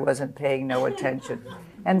that I wasn't paying no attention.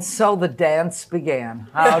 And so the dance began.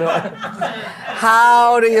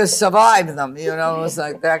 How do you survive them? It was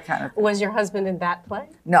like that kind of thing. Was your husband in that play?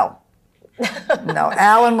 No. No,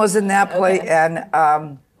 Alan was in that play, okay.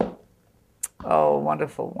 And,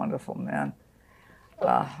 wonderful, wonderful man.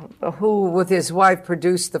 Who, with his wife,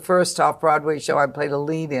 produced the first off-Broadway show I played a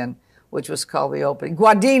lead in, which was called The Opening.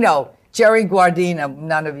 Guardino, Jerry Guardino,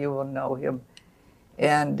 none of you will know him.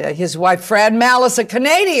 And his wife, Fran Malice, a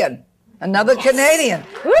Canadian, another Canadian,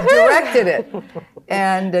 directed it.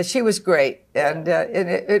 And she was great. And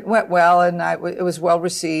it went well, and it was well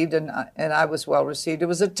received, and I was well received. It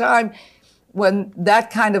was a time when that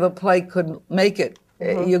kind of a play couldn't make it.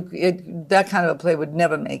 That kind of a play would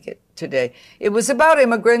never make it today. It was about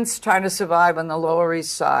immigrants trying to survive on the Lower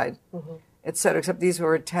East Side, et cetera, except these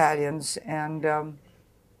were Italians. And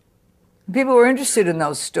people were interested in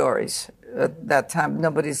those stories at that time.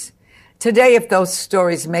 Today, if those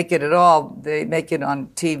stories make it at all, they make it on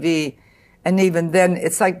TV. And even then,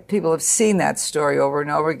 it's like people have seen that story over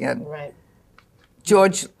and over again. Right.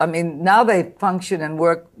 Now they function and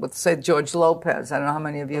work with, say, George Lopez. I don't know how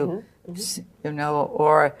many of you,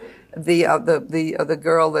 or the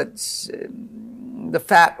girl that's the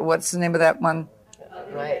fat. What's the name of that one?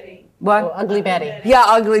 Right. What? Oh, Ugly Betty. Yeah,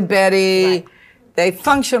 Ugly Betty. Right. They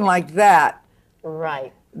function like that.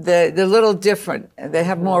 Right. They're a little different. They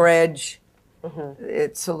have more edge.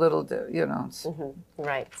 It's a little,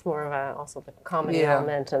 Right. It's more of also the comedy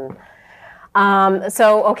element. And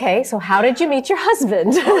so how did you meet your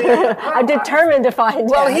husband? I'm determined to find out.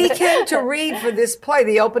 Well, he came to read for this play,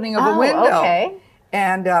 The Opening of a Window. Okay.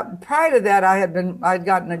 And prior to that, I'd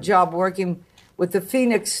gotten a job working with the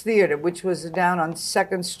Phoenix Theater, which was down on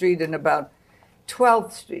 2nd Street and about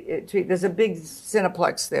 12th Street. There's a big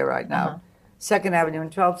Cineplex there right now, 2nd Avenue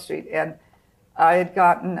and 12th Street. And I had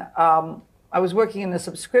gotten, I was working in the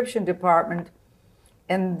subscription department,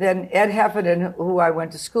 and then Ed Heffernan, who I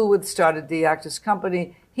went to school with, started the Actors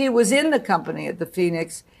Company. He was in the company at the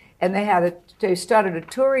Phoenix, and they started a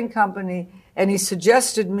touring company, and he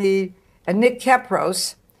suggested me, and Nick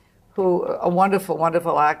Kepros, a wonderful,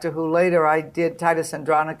 wonderful actor who later I did Titus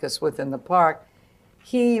Andronicus with in the park.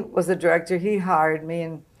 He was the director. He hired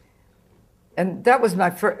me, and that was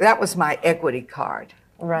my equity card.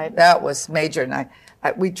 Right. That was major. And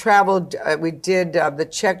we traveled. We did the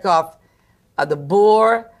Chekhov, the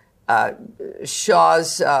Boar,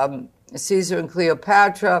 Shaw's Caesar and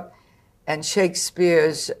Cleopatra, and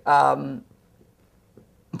Shakespeare's Taming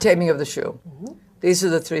of the Shrew. Mm-hmm. These are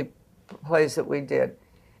the 3 plays that we did.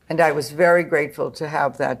 And I was very grateful to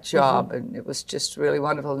have that job, mm-hmm. and it was just really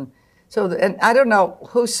wonderful. And so, and I don't know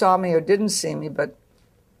who saw me or didn't see me, but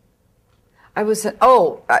I was,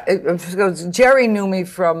 Jerry knew me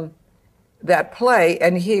from that play,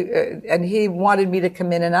 and he wanted me to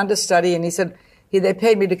come in and understudy, and he said, they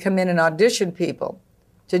paid me to come in and audition people,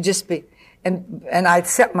 to just be, and I'd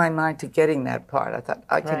set my mind to getting that part. I thought,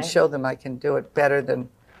 I can show them I can do it better than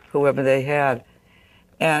whoever they had.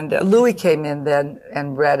 And Louis came in then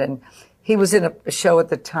and read, and he was in a show at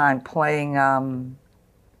the time playing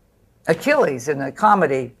Achilles in a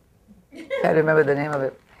comedy. I can't remember the name of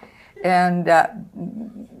it. And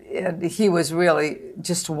he was really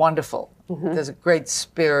just wonderful. Mm-hmm. There's a great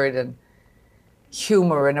spirit and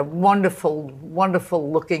humor and a wonderful,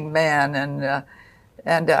 wonderful looking man.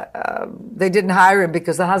 And they didn't hire him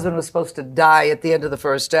because the husband was supposed to die at the end of the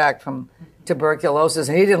first act from tuberculosis,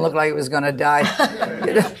 and he didn't look like he was going to die.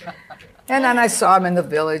 And then I saw him in the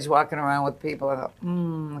village walking around with people. I thought,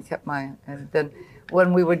 I kept my... And then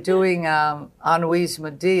when we were doing Enui's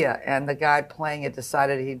Medea, and the guy playing it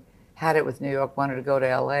decided he had it with New York, wanted to go to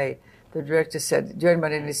L.A., the director said, do you have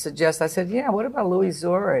anybody to suggest? I said, yeah, what about Louis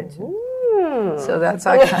Zorich? So that's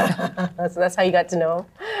how I kind of... So that's how you got to know.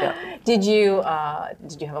 Yeah. Did you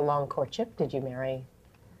have a long courtship? Did you marry?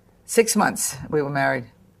 6 months we were married.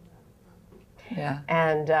 Yeah.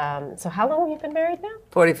 And so how long have you been married now?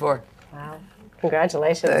 44. Wow.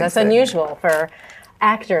 Congratulations. Thanks. That's unusual for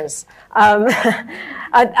actors.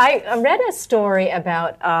 I read a story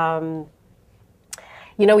about,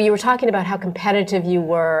 you were talking about how competitive you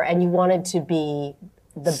were and you wanted to be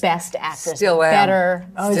the best actress. Still am. Better.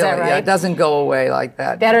 Oh, is that right? Yeah, it doesn't go away like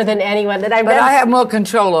that. Better than anyone. But I have more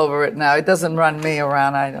control over it now. It doesn't run me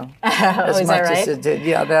around, I know. As is much that right? as it did.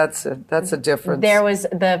 Yeah, that's a difference. There was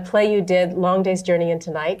the play you did, Long Day's Journey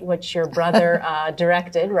into Night, which your brother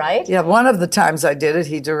directed, right? Yeah, one of the times I did it,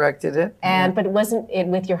 he directed it. But wasn't it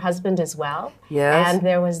with your husband as well? Yes. And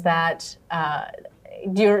there was that...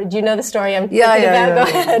 Do you know the story I'm thinking about? Yeah. Go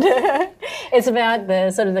ahead. It's about the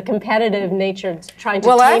sort of the competitive nature, trying to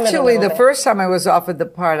tame it a actually, little the bit. first time I was offered the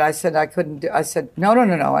part, I said I couldn't do. I said no.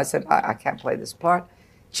 I said I can't play this part.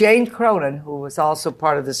 Jane Cronin, who was also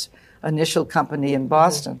part of this initial company in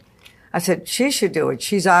Boston, I said she should do it.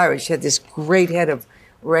 She's Irish. She had this great head of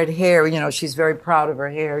red hair. She's very proud of her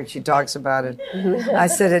hair. She talks about it. I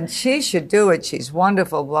said, and she should do it. She's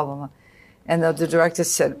wonderful. Blah blah blah. And the director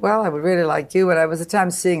said, well, I would really like you. And I was at the time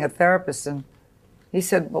seeing a therapist, and he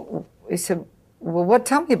said, well,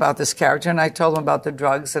 tell me about this character. And I told him about the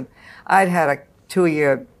drugs, and I'd had a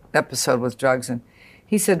 2-year episode with drugs. And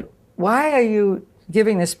he said, why are you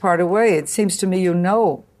giving this part away? It seems to me you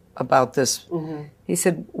know about this. Mm-hmm. He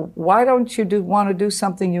said, why don't you want to do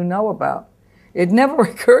something you know about? It never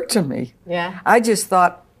occurred to me. Yeah. I just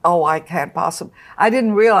thought, I can't possibly. I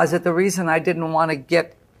didn't realize that the reason I didn't want to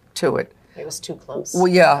get to it. It was too close. Well,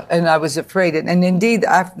 yeah, and I was afraid. And indeed,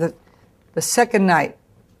 after the second night,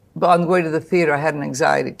 on the way to the theater, I had an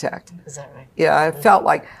anxiety attack. Is that right? Yeah, I felt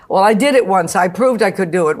like, I did it once. I proved I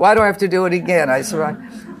could do it. Why do I have to do it again? I said,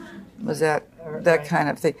 was that kind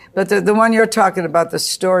of thing. But the one you're talking about, the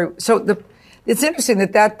story. So it's interesting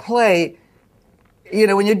that play,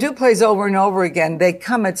 when you do plays over and over again, they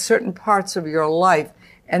come at certain parts of your life,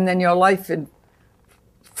 and then your life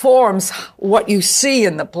informs what you see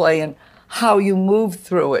in the play and how you move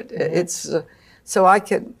through it. Mm-hmm. It's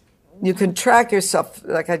you can track yourself,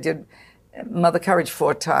 like I did Mother Courage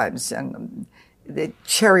 4 times and the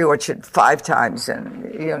Cherry Orchard 5 times, and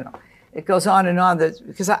it goes on and on.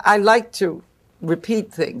 Because I like to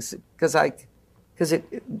repeat things because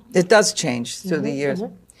it does change through the years.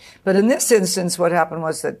 Mm-hmm. But in this instance, what happened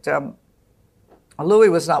was that Louis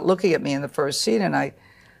was not looking at me in the first scene, and I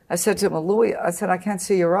said to him, Louis, I said, I can't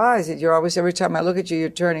see your eyes. You're always, every time I look at you, you're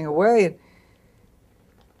turning away.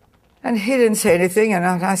 And he didn't say anything. And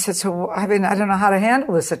I said, I don't know how to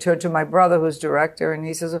handle this. I turned to my brother, who's director, and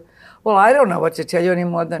he says, well, I don't know what to tell you any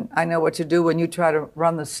more than I know what to do when you try to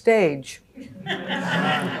run the stage.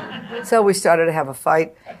 So we started to have a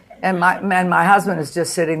fight. And my husband is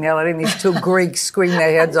just sitting there letting these 2 Greeks scream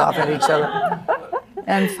their heads off at each other.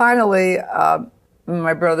 And finally,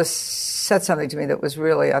 my brother said something to me that was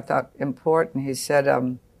really, I thought, important. He said,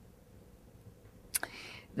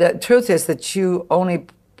 the truth is that you only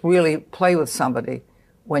really play with somebody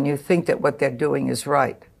when you think that what they're doing is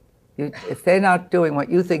right. If they're not doing what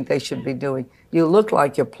you think they should be doing, you look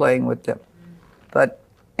like you're playing with them, but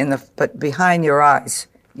behind your eyes,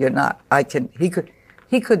 you're not.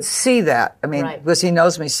 He could see that. I mean, because he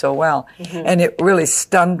knows me so well, and it really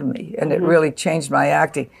stunned me, and it really changed my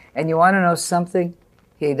acting. And you want to know something?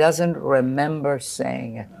 He doesn't remember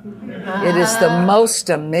saying it. It is the most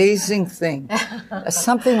amazing thing.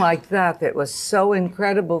 Something like that was so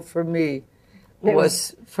incredible for me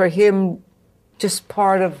was for him just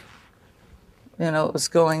part of, what was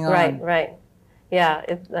going on. Right. Yeah,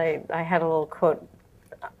 I had a little quote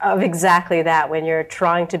of exactly that. When you're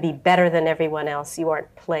trying to be better than everyone else, you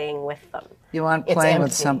aren't playing with them. You aren't playing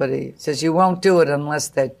with somebody. It says you won't do it unless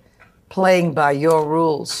they're playing by your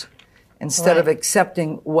rules. Instead of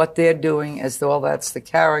accepting what they're doing as though that's the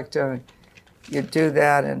character, you do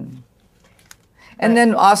that. And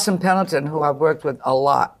then Austin Pendleton, who I've worked with a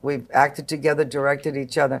lot. We've acted together, directed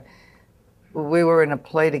each other. We were in a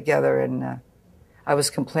play together, and I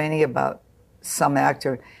was complaining about some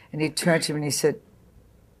actor, and he turned to me and he said,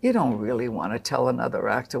 "You don't really want to tell another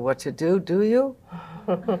actor what to do you?"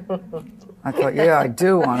 I thought, yeah, I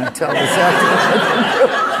do want to tell this actor what to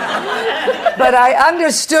do. But I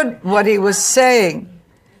understood what he was saying.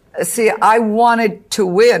 See, I wanted to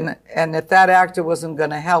win, and if that actor wasn't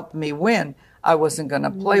going to help me win, I wasn't going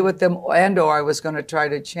to play with them, or I was going to try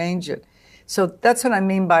to change it. So that's what I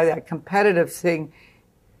mean by that competitive thing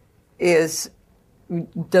is,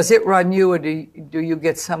 does it run you, or do you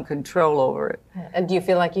get some control over it? And do you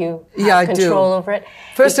feel like you have control over it?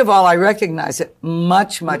 First of all, I recognize it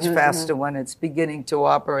much faster when it's beginning to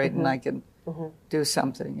operate and I can do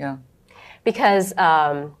something, Because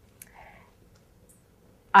I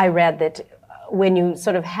read that when you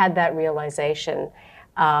sort of had that realization,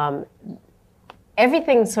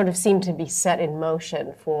 everything sort of seemed to be set in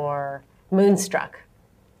motion for Moonstruck.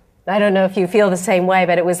 I don't know if you feel the same way,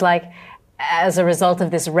 but it was like, as a result of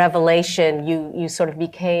this revelation, you sort of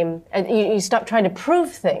became, you stopped trying to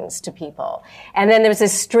prove things to people. And then there was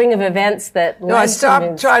this string of events that led to... I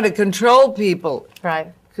stopped trying to control people.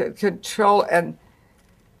 Right. Control, and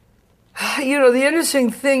the interesting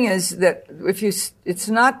thing is that it's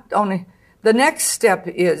not only, the next step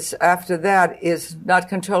is, after that, is not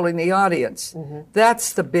controlling the audience.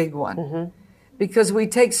 That's the big one. Because we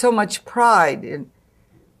take so much pride in,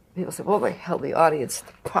 people say, well, they held the audience in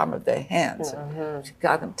the palm of their hands. She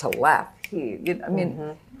got them to laugh.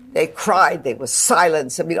 They cried, there was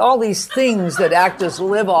silence. All these things that actors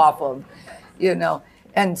live off of,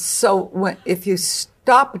 And so if you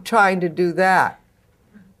stop trying to do that,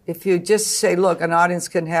 if you just say, look, an audience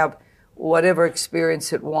can have whatever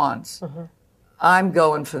experience it wants. I'm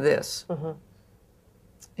going for this.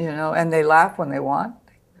 And they laugh when they want.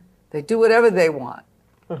 They do whatever they want.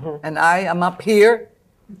 And I am up here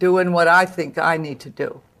doing what I think I need to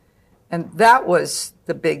do. And that was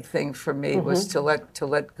the big thing for me, was to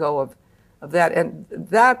let go of that. And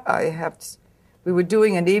that we were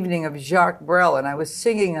doing an evening of Jacques Brel, and I was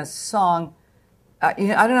singing a song. I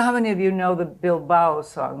don't know how many of you know the Bilbao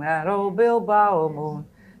song, that old Bilbao moon,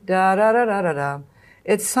 da da da da da da.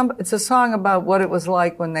 It's a song about what it was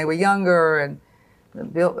like when they were younger, and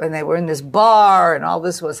they were in this bar, and all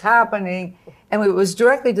this was happening, and it was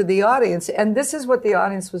directly to the audience. And this is what the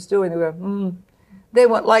audience was doing. They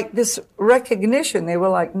were like this recognition. They were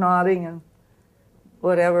like nodding and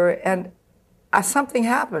whatever. And something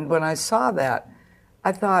happened when I saw that.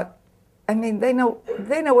 I thought, they know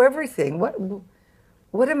everything.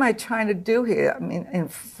 What am I trying to do here?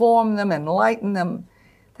 Inform them, enlighten them.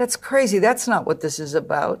 That's crazy. That's not what this is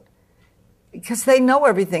about. Because they know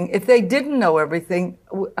everything. If they didn't know everything,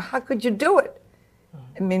 how could you do it?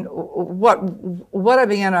 What I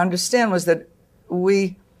began to understand was that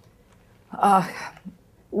we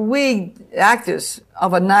actors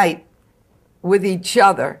of a night with each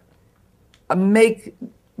other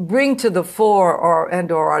bring to the fore or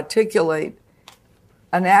articulate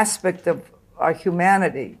an aspect of our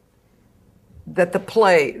humanity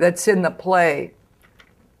that's in the play,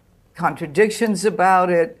 contradictions about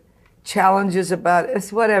it, challenges about it,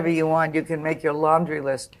 it's whatever you want. You can make your laundry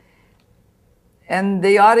list. And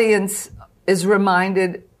the audience is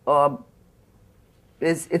reminded,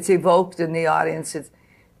 it's evoked in the audience.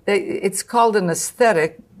 It's called an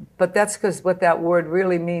aesthetic, but that's because what that word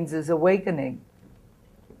really means is awakening.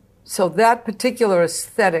 So that particular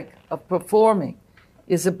aesthetic of performing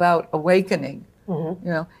is about awakening.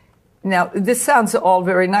 Now, this sounds all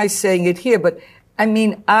very nice saying it here, but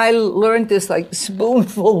I learned this like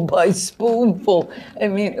spoonful by spoonful.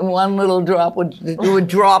 One little drop would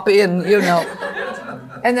drop in,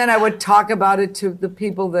 And then I would talk about it to the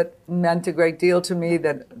people that meant a great deal to me,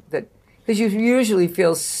 that because you usually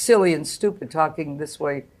feel silly and stupid talking this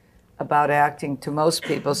way about acting to most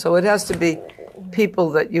people. So it has to be people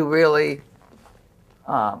that you really,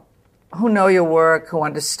 who know your work, who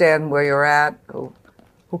understand where you're at, who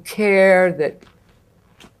care that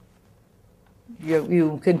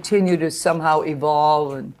you continue to somehow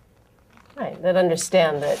evolve and Right, that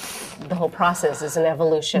understand that the whole process is an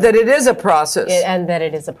evolution. that it is a process. And that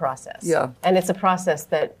it is a process. Yeah. And it's a process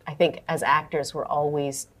that I think as actors we're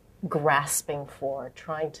always grasping for,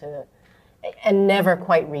 trying to, and never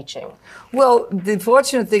quite reaching. Well, the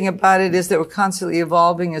fortunate thing about it is that we're constantly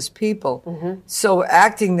evolving as people. Mm-hmm. So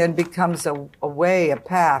acting then becomes a way, a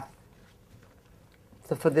path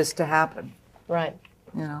for this to happen. Right.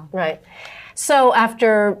 You know. Right. So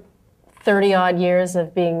after 30 odd years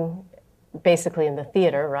of being basically in the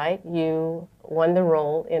theater, right, you won the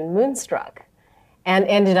role in Moonstruck and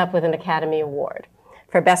ended up with an Academy Award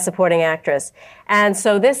for Best Supporting Actress. And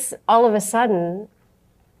so this, all of a sudden,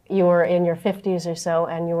 you were in your 50s or so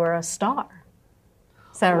and you were a star.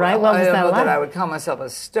 Is that right? What was I don't that know like? that I would call myself a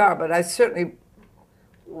star, but I certainly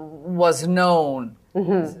was known.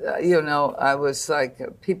 Mm-hmm. You know, I was like,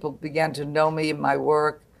 people began to know me, my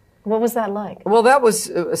work. What was that like? Well, that was,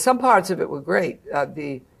 some parts of it were great.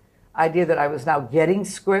 The idea that I was now getting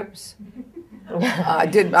scripts.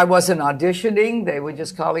 I wasn't auditioning. They would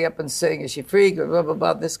just call me up and saying, is she free? Blah, blah,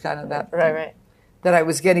 blah, this kind of that. Right, right. That I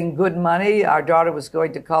was getting good money. Our daughter was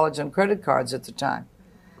going to college on credit cards at the time.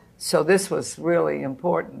 So this was really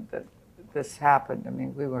important that this happened. I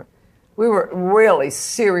mean, we were really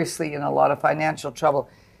seriously in a lot of financial trouble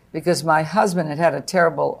because my husband had had a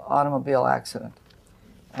terrible automobile accident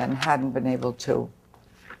and hadn't been able to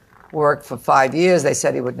work for 5 years. They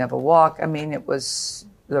said he would never walk. I mean,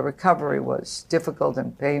 the recovery was difficult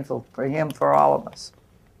and painful for him, for all of us.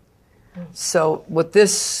 So with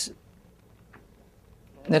this,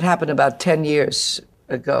 it happened about 10 years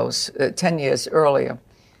ago, 10 years earlier.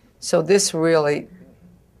 So this really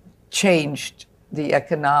changed the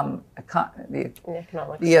economics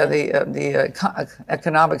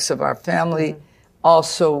of our family,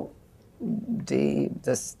 also the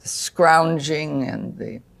scrounging and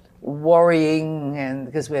the worrying, and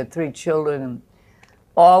because we had 3 children, and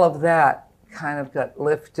all of that kind of got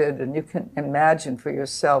lifted, and you can imagine for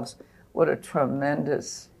yourselves what a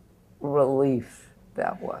tremendous relief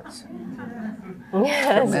that was.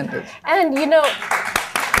 Yes. Tremendous. And you know,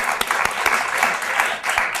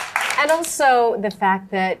 and also the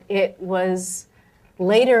fact that it was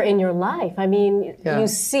later in your life. I mean, you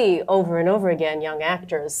see over and over again young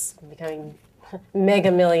actors becoming mega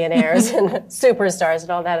millionaires and superstars and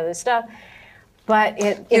all that other stuff. But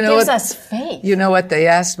it gives us faith. You know what? They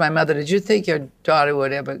asked my mother, did you think your daughter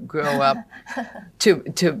would ever grow up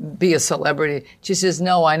to be a celebrity? She says,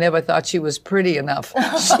 no, I never thought she was pretty enough.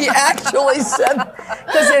 She actually said,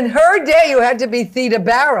 because in her day you had to be Theda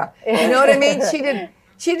Bara. You know what I mean?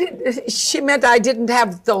 She meant I didn't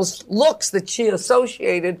have those looks that she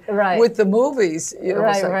associated with the movies. You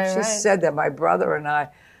know, she said that. My brother and I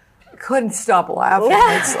couldn't stop laughing.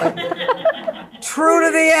 It's like, true to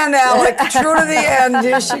the end, Alec. True to the end.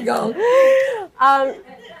 Here she goes.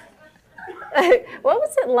 What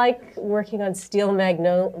was it like working on Steel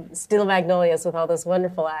Magnolias with all those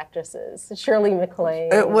wonderful actresses? Shirley MacLaine.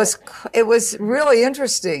 It was really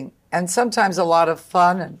interesting, and sometimes a lot of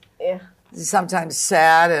fun, and sometimes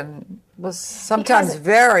sad, and was sometimes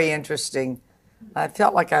very interesting. I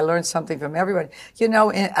felt like I learned something from everybody. You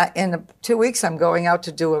know, in 2 weeks, I'm going out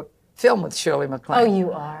to do a film with Shirley MacLaine. Oh,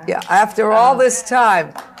 you are? Yeah, after all this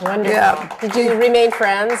time. Wonderful. Yeah. Did you remain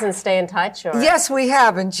friends and stay in touch? Or? Yes, we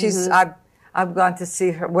have, and she's. I've gone to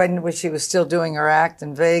see her when she was still doing her act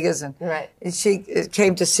in Vegas, and she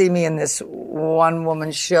came to see me in this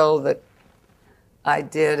one-woman show that I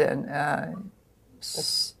did, and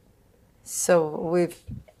so we've,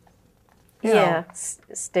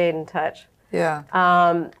 stayed in touch. Yeah.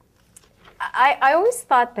 I always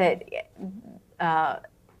thought that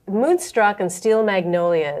Moonstruck and Steel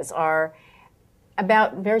Magnolias are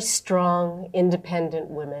about very strong, independent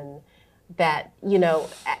women that, you know,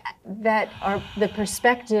 that are, the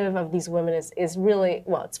perspective of these women is really,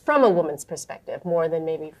 well, it's from a woman's perspective more than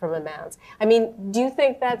maybe from a man's. I mean, do you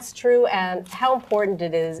think that's true? And how important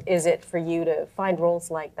is it for you to find roles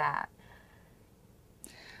like that?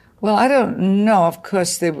 Well, I don't know. Of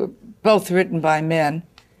course, they were both written by men.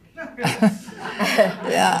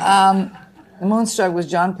 Moonstruck was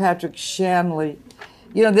John Patrick Shanley.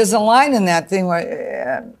 You know, there's a line in that thing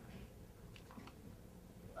where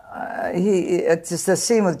it's just a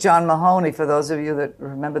scene with John Mahoney, for those of you that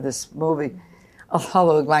remember this movie.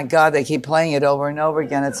 although, my God, they keep playing it over and over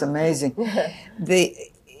again. It's amazing.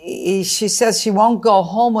 She says she won't go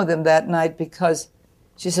home with him that night because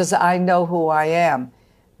she says, I know who I am.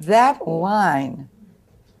 That line,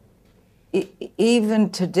 even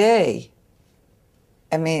today,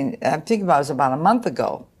 I mean, I'm thinking about it was about a month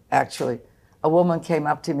ago, actually. A woman came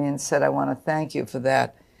up to me and said, I want to thank you for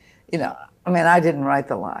that. You know, I mean, I didn't write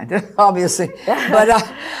the line, obviously, but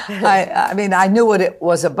I mean, I knew what it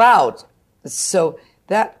was about. So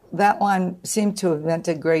that line seemed to have meant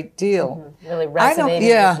a great deal. Mm-hmm. Really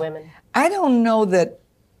resonated with women. I don't know that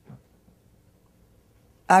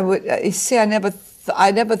I would, you see, I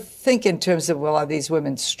never think in terms of, well, are these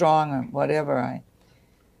women strong or whatever.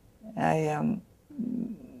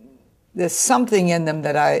 There's something in them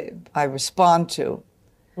that I respond to.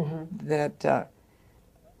 Mm-hmm. That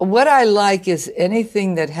what I like is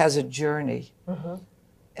anything that has a journey. Mm-hmm.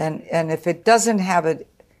 And if it doesn't have it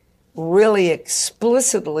really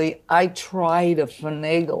explicitly, I try to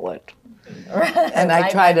finagle it. Right. And I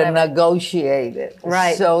try to negotiate it.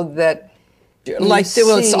 Right. So that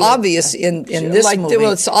it's obvious in this movie.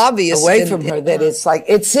 Well, it's obvious away from her that it's like,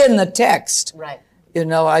 it's in the text. Right. You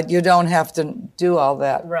know, you don't have to do all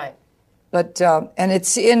that. Right. But and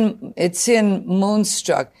it's in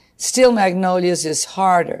Moonstruck. Steel Magnolias is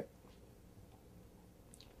harder.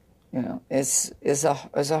 You know, is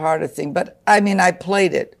a harder thing. But I mean, I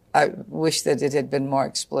played it. I wish that it had been more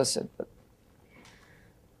explicit. But.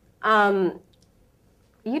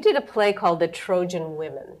 You did a play called The Trojan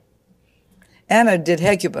Women. Anna did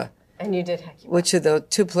Hecuba. And you did Hecuba. Which are the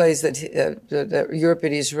two plays that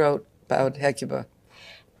Euripides wrote about Hecuba.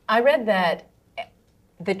 I read that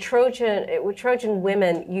the Trojan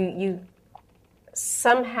Women, you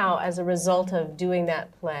somehow, as a result of doing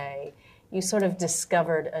that play, you sort of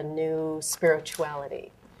discovered a new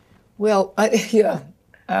spirituality. Well,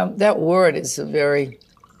 that word is a very,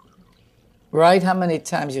 right? How many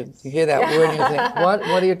times you hear that word and you think,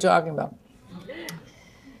 what are you talking about?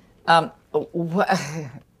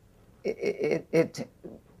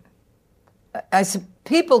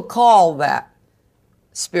 People call that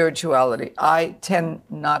spirituality. I tend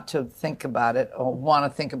not to think about it or want to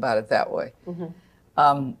think about it that way. Mm-hmm.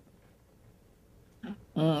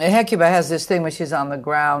 Hecuba has this thing where she's on the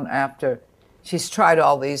ground after she's tried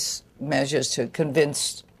all these measures to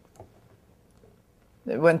convince,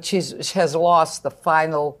 when she has lost the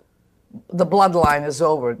bloodline is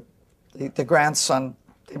over, the grandson,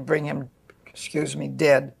 they bring him,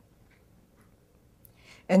 dead.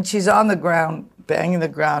 And she's on the ground, banging the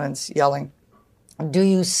ground and yelling, do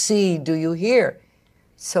you see, do you hear?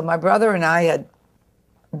 So my brother and I had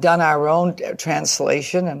done our own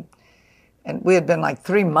translation, and we had been like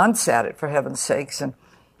 3 months at it, for heaven's sakes. And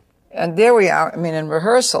there we are, I mean, in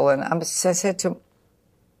rehearsal, and I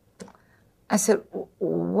said,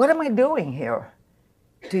 what am I doing here?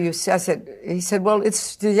 He said, well,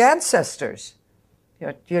 it's the ancestors.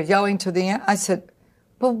 You're yelling to the I said,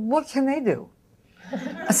 but what can they do?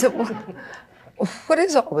 I said, what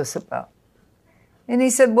is all this about? And he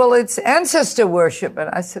said, well, it's ancestor worship. And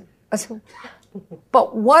I said,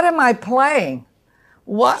 but what am I playing?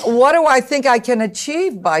 What do I think I can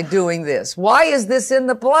achieve by doing this? Why is this in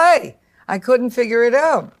the play? I couldn't figure it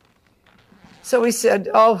out. So he said,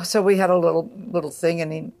 so we had a little thing,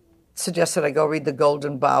 and he suggested I go read The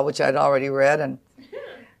Golden Bough, which I'd already read. And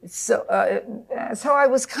so I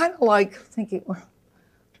was kind of like thinking, what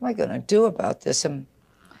am I going to do about this? And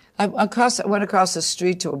I went across the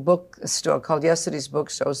street to a bookstore called Yesterday's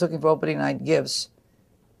Bookstore. I was looking for opening night gifts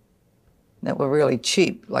that were really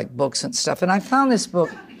cheap, like books and stuff. And I found this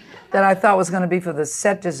book that I thought was going to be for the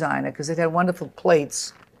set designer because it had wonderful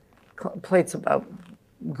plates about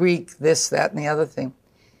Greek, this, that, and the other thing.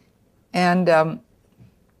 And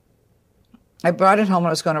I brought it home and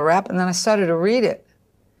I was going to wrap it, and then I started to read it.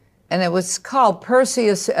 And it was called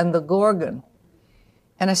Perseus and the Gorgon.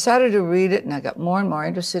 And I started to read it, and I got more and more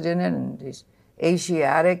interested in it, and these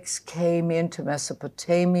Asiatics came into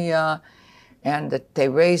Mesopotamia, and that they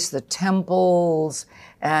raised the temples,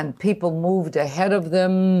 and people moved ahead of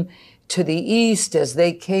them to the east as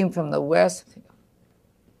they came from the west.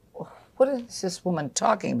 What is this woman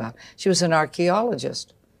talking about? She was an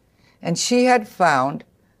archaeologist. And she had found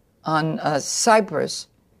on Cyprus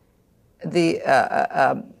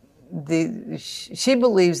she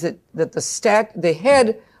believes that the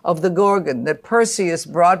head of the Gorgon that Perseus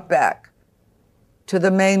brought back to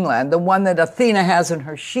the mainland, the one that Athena has in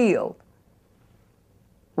her shield,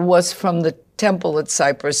 was from the temple at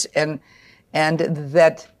Cyprus, and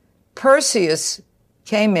that Perseus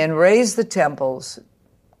came in, raised the temples.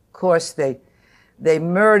 Of course, they They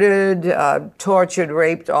murdered, tortured,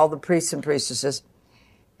 raped all the priests and priestesses,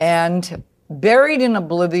 and buried in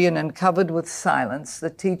oblivion and covered with silence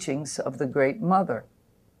the teachings of the Great Mother.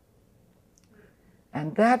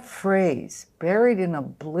 And that phrase, buried in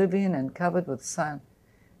oblivion and covered with silence,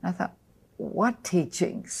 I thought, what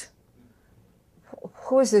teachings?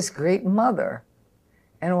 Who is this Great Mother?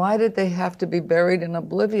 And why did they have to be buried in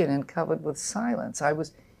oblivion and covered with silence?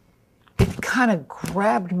 It kind of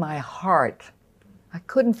grabbed my heart. I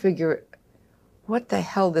couldn't figure what the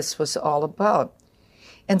hell this was all about.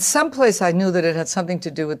 And someplace I knew that it had something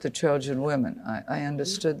to do with the Trojan women. I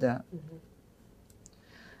understood that. Mm-hmm.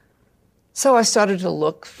 So I started to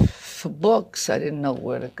look for books. I didn't know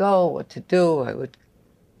where to go, what to do. I would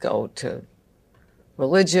go to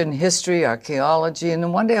religion, history, archaeology. And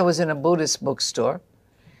then one day I was in a Buddhist bookstore.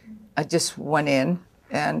 I just went in,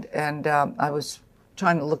 and I was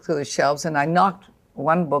trying to look through the shelves, and I knocked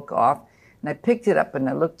one book off, and I picked it up, and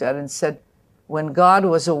I looked at it and said, When God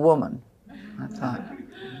Was a Woman, I thought,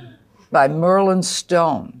 by Merlin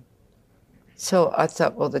Stone. So I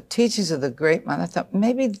thought, well, the teachings of the Great Mother, I thought,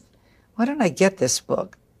 maybe, why don't I get this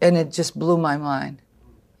book? And it just blew my mind.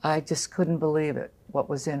 I just couldn't believe it, what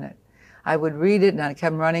was in it. I would read it, and I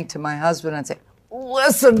kept running to my husband and say,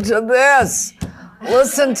 listen to this.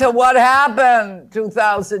 Listen to what happened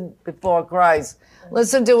 2,000 before Christ.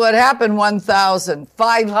 Listen to what happened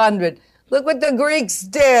 1,500. Look what the Greeks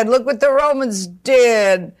did. Look what the Romans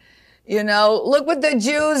did. You know, look what the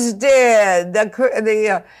Jews did.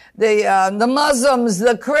 The Muslims,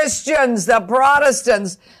 the Christians, the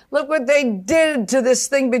Protestants. Look what they did to this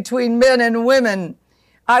thing between men and women.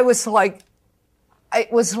 It was like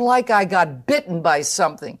I got bitten by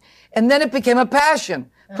something. And then it became a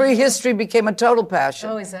passion. Prehistory became a total passion.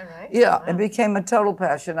 Oh, is that right? Yeah, wow. It became a total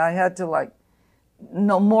passion. I had to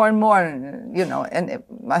know more and more, and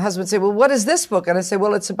my husband would say, well, what is this book? And I say,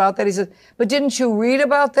 well, it's about that. He said, but didn't you read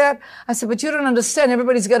about that? I said, but you don't understand.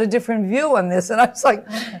 Everybody's got a different view on this. And I was like,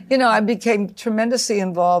 I became tremendously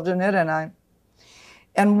involved in it.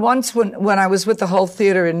 And once when I was with the whole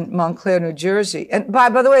theater in Montclair, New Jersey, and by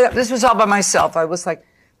the way, this was all by myself. I was like,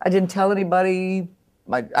 I didn't tell anybody.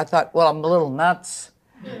 I thought, well, I'm a little nuts.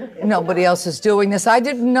 Nobody else is doing this. I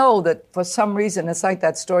didn't know that for some reason, it's like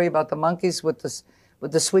that story about the monkeys with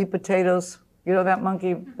the sweet potatoes. You know that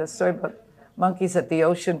monkey, the story about monkeys at the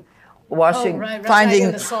ocean washing, finding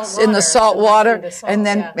in the salt water. And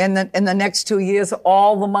then in the next 2 years,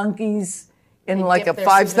 all the monkeys in like a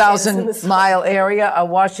 5,000 mile area are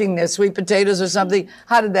washing their sweet potatoes or something.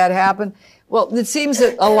 How did that happen? Well, it seems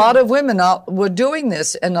that a lot of women were doing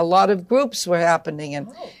this, and a lot of groups were happening,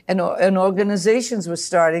 and organizations were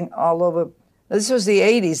starting all over. This was the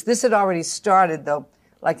 80s. This had already started, though,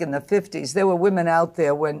 like in the 50s. There were women out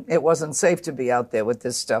there when it wasn't safe to be out there with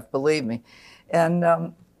this stuff, believe me.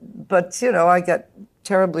 But I got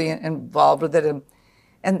terribly involved with it,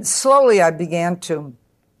 and slowly I began to.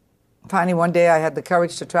 Finally, one day I had the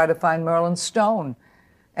courage to try to find Merlin Stone.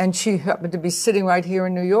 And she happened to be sitting right here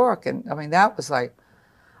in New York. And that was like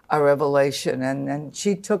a revelation. And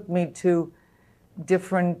she took me to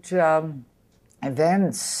different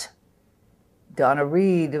events. Donna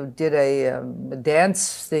Reed, who did a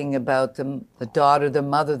dance thing about the daughter, the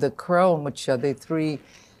mother, the crone, which are the three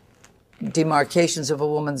demarcations of a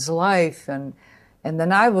woman's life. And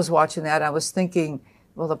then I was watching that. I was thinking,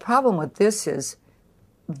 well, the problem with this is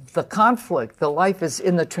the conflict. The life is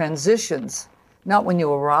in the transitions, not when you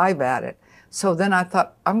arrive at it. So then I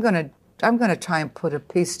thought, I'm going to try and put a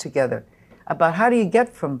piece together about how do you get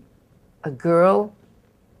from a girl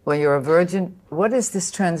when you're a virgin, what is this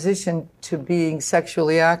transition to being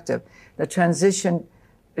sexually active, the transition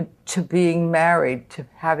to being married, to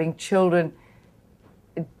having children,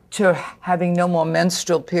 to having no more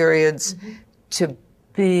menstrual periods, to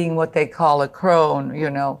being what they call a crone,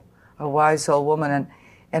 a wise old woman.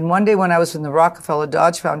 And one day when I was in the Rockefeller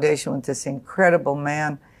Dodge Foundation with this incredible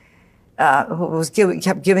man who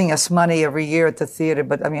kept giving us money every year at the theater,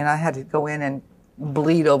 but I had to go in and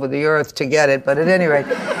bleed over the earth to get it. But at any rate,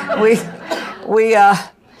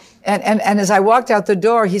 and as I walked out the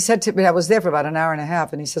door, he said to me, I was there for about an hour and a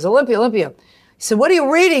half, and he says, Olympia, he said, what are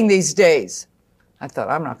you reading these days? I thought,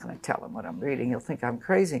 I'm not going to tell him what I'm reading. He'll think I'm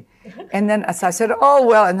crazy. And then I said, oh,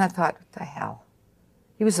 well, and I thought, what the hell?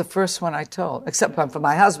 He was the first one I told, except for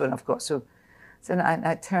my husband, of course. So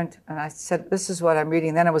I turned and I said, this is what I'm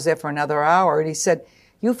reading. Then I was there for another hour, and he said,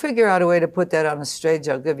 you figure out a way to put that on the stage,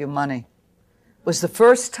 I'll give you money. It was the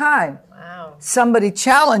first time somebody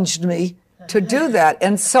challenged me to do that,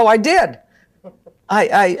 and so I did.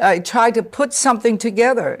 I tried to put something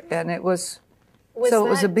together, and it was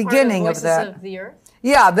a beginning of that. Of the Earth?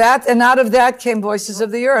 Yeah, that, and out of that came Voices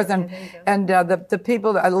of the Earth, and the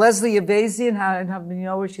people, Leslie Avazian, how you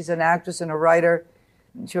know her? She's an actress and a writer.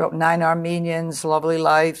 She wrote Nine Armenians, Lovely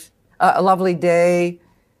Life, A Lovely Day,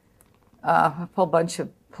 a whole bunch of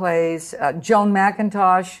plays. Joan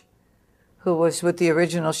McIntosh, who was with the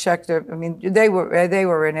original Schechter. I mean, they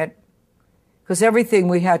were in it because everything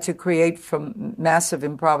we had to create from massive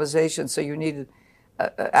improvisation. So you needed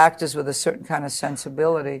actors with a certain kind of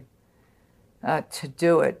sensibility to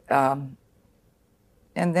do it. And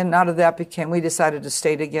then out of that we decided to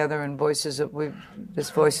stay together, and Voices of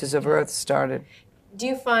Earth started. Do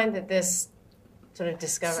you find that this sort of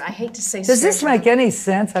discovery, I hate to say, does this make any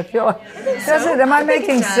sense? I feel like, does it? Am I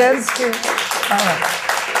making sense to you?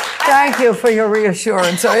 Thank you for your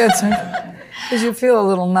reassurance. Because you feel a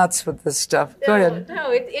little nuts with this stuff. Go ahead.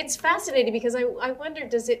 No, it's fascinating because I wonder,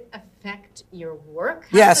 does it affect your work?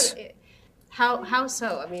 Yes. How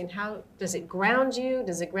so? I mean, how does it ground you?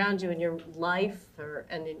 Does it ground you in your life,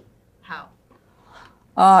 and in how?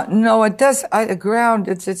 No, it does.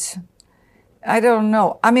 It's. I don't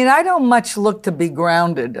know. I mean, I don't much look to be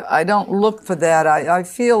grounded. I don't look for that. I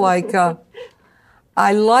feel like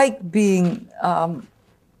I like being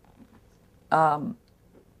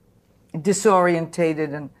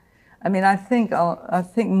disorientated, and I mean, I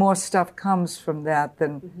think more stuff comes from that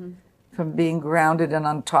than from being grounded and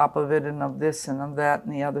on top of it and of this and of that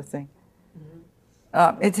and the other thing.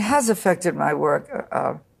 It has affected my work.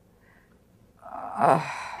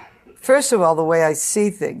 First of all, the way I see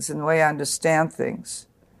things and the way I understand things.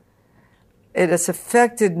 It has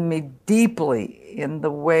affected me deeply in the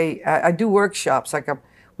way I do workshops.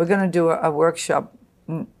 We're going to do a workshop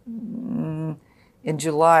in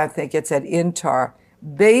July, I think it's at INTAR.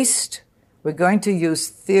 We're going to use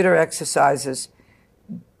theater exercises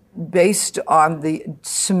based on the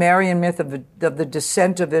Sumerian myth of the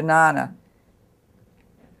descent of Inanna.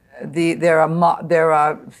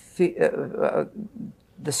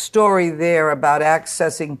 The story there about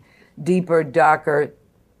accessing deeper, darker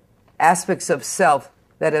aspects of self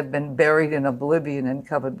that have been buried in oblivion and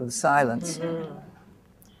covered with silence. Mm-hmm.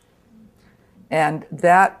 And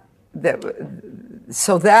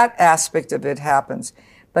so that aspect of it happens.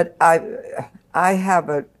 But I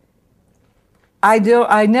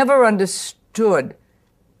never understood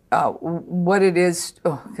what it is,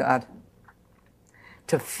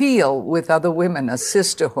 to feel with other women, a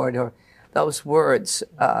sisterhood, or those words.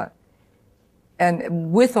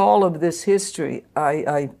 And with all of this history,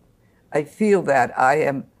 I feel that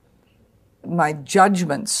my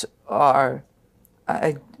judgments are,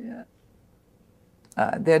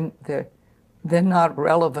 they're not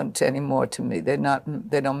relevant anymore to me. They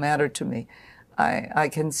don't matter to me. I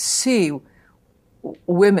can see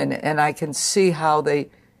women, and I can see how they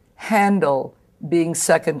handle being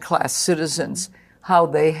second-class citizens, how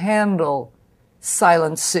they handle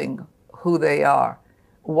silencing who they are,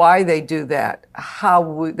 why they do that,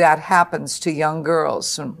 how that happens to young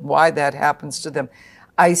girls, and why that happens to them.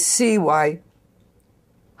 I see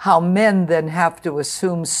how men then have to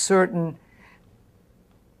assume certain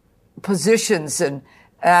positions and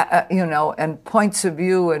and points of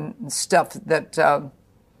view and stuff that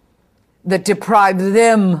deprive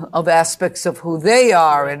them of aspects of who they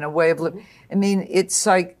are and a way of living. I mean, it's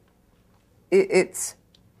like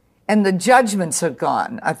and the judgments are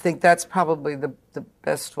gone. I think that's probably the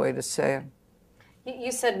best way to say it.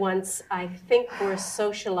 You said once, I think we're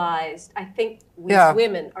socialized. I think we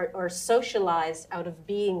women are socialized out of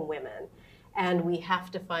being women, and we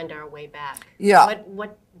have to find our way back. Yeah.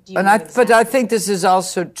 What do you mean exactly? But I think this is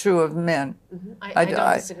also true of men. Mm-hmm. I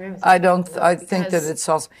don't disagree with you. I think that it's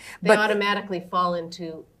also. They automatically fall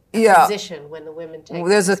into a position when the women take.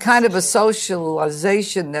 There's a kind of a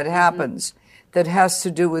socialization that happens that has to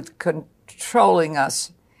do with controlling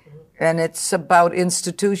us. And it's about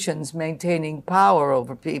institutions maintaining power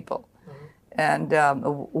over people. And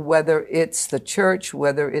whether it's the church,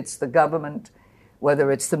 whether it's the government,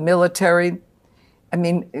 whether it's the military. I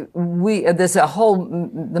mean, there's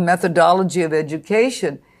the methodology of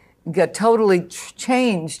education got totally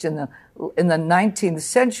changed in the 19th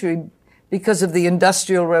century because of the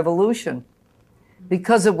Industrial Revolution.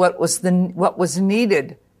 Because of what was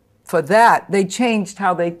needed for that, they changed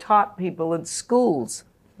how they taught people in schools.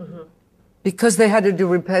 Mm-hmm. Because they had to do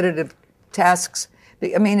repetitive tasks.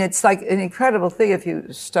 I mean, it's like an incredible thing if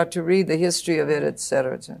you start to read the history of it, et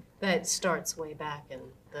cetera, et cetera. That starts way back in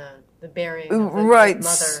the burying of the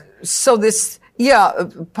mother. So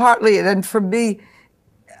partly, and for me,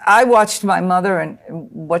 I watched my mother and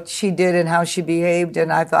what she did and how she behaved,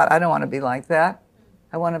 and I thought, I don't want to be like that.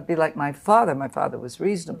 I want to be like my father. My father was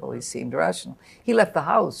reasonable. He seemed rational. He left the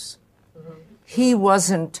house. Mm-hmm. he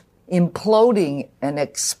wasn't imploding and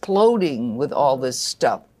exploding with all this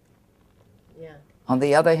stuff. Yeah. On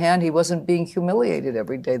the other hand, he wasn't being humiliated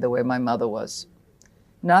every day the way my mother was.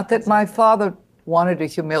 Not that my father wanted to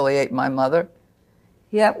humiliate my mother.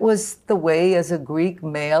 That was the way, as a Greek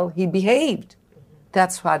male, he behaved.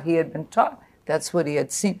 That's what he had been taught. That's what he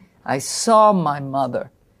had seen. I saw my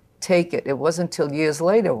mother take it. It wasn't until years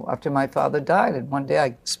later, after my father died, and one day I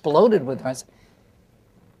exploded with her. I said,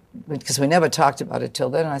 because we never talked about it till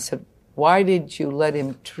then. And I said, why did you let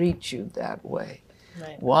him treat you that way?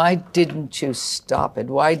 Right. Why didn't you stop it?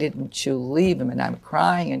 Why didn't you leave him? And I'm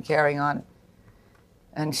crying and carrying on.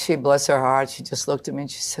 And she, bless her heart, she just looked at me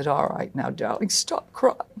and she said, all right, now, darling, stop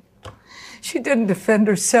crying. She didn't defend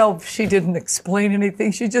herself. She didn't explain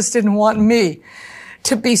anything. She just didn't want me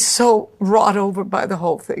to be so wrought over by the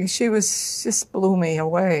whole thing. She just blew me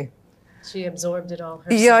away. She absorbed it all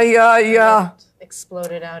herself. Yeah.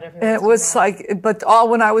 Exploded out everywhere. And it was like, but all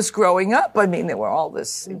when I was growing up, I mean, there were all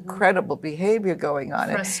this incredible behavior going on.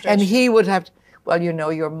 Frustration. And he would have, well, you know,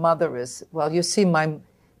 your mother is, well, you see,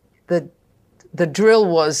 the drill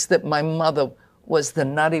was that my mother was the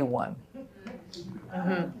nutty one.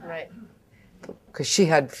 Right. Because she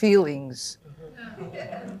had feelings.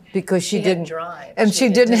 Because she didn't drive. and she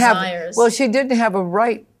had didn't desires. she didn't have a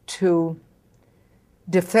right to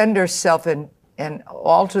defend herself and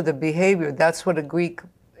alter the behavior. That's what a Greek,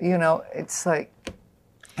 you know, it's like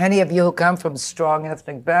any of you who come from strong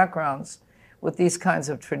ethnic backgrounds with these kinds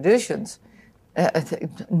of traditions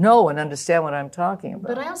know and understand what I'm talking about.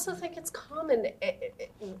 But I also think it's common.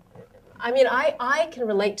 I mean, I can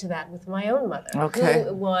relate to that with my own mother, Okay.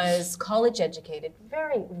 who was college educated,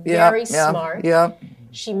 very smart. Yeah.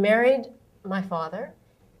 She married my father.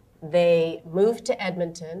 They moved to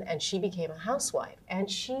Edmonton, and she became a housewife.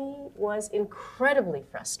 And she was incredibly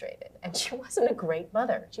frustrated. And she wasn't a great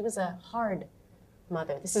mother. She was a hard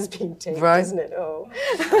mother. This is being taped, Right. isn't it? Oh.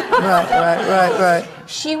 Right.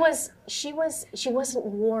 She wasn't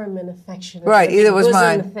warm and affectionate. Right, with either was bosom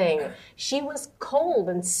mine. Thing. She was cold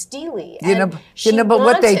and steely. You and know, she but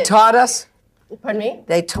what they wanted- taught us, Pardon me?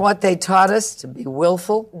 they taught us to be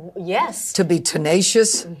willful, Yes. to be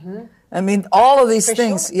tenacious. I mean, all of these For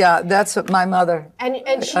things. sure. Yeah, that's what my mother. And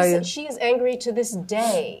she is angry to this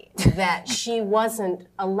day that she wasn't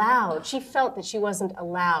allowed. She felt that she wasn't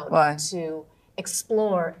allowed Why? to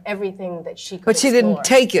explore everything that she could. But she explore. didn't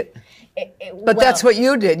take it. But that's what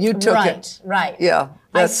you did. You took it. Right. Yeah,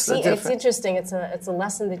 I that's see. the It's difference. interesting. It's a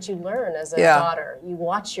lesson that you learn as a Yeah. daughter. You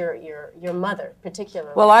watch your mother,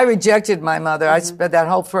 particularly. Well, I rejected my mother. I spent that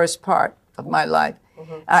whole first part of my life.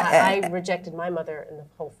 I rejected my mother in the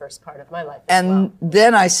whole first part of my life. And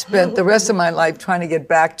then I spent the rest of my life trying to get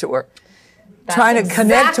back to her, That's trying to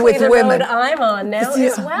connect exactly with the women. road I'm on now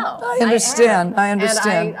as Yeah, well. I understand. am. I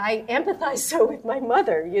understand. And I empathize so with my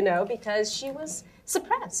mother, you know, because she was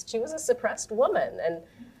suppressed. She was a suppressed woman,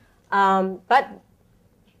 and but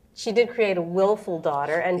she did create a willful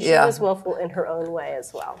daughter, and she Yeah. was willful in her own way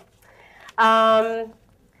as well.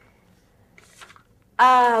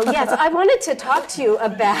 Yes, I wanted to talk to you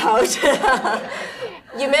about.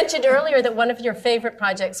 You mentioned earlier that one of your favorite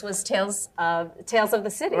projects was Tales of the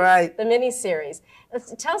City, Right. the miniseries.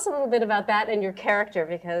 Tell us a little bit about that and your character,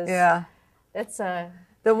 because Yeah. it's a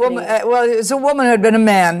The woman, well, it was a woman who had been a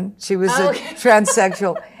man. She was a Okay.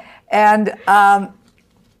 transsexual. And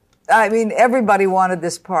I mean, everybody wanted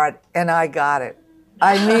this part, and I got it.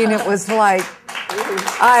 I mean, it was like,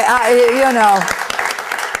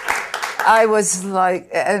 I was like,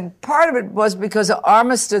 and part of it was because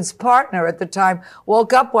Armistead's partner at the time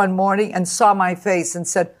woke up one morning and saw my face and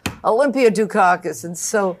said, Olympia Dukakis. And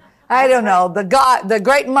so, I don't know, the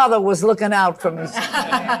great mother was looking out for me.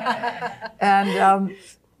 And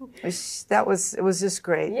it was just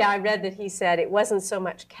great. Yeah, I read that he said it wasn't so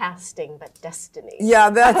much casting, but destiny. Yeah,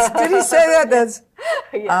 did he say that? That's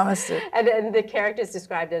Yeah. Armistead. And the character is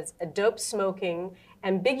described as a dope-smoking,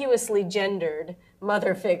 ambiguously gendered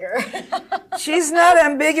mother figure. She's not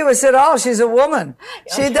ambiguous at all. She's a woman.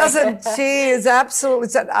 She is absolutely,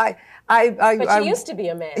 But she used to be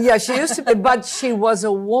a man. Yeah, she used to be, but she was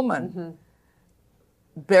a woman.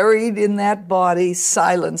 Buried in that body,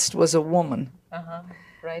 silenced, was a woman.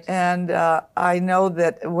 Right. And I know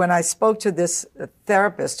that when I spoke to this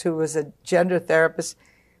therapist, who was a gender therapist,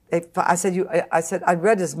 I said I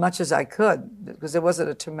read as much as I could because there wasn't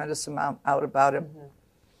a tremendous amount out about him.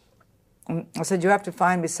 I said, you have to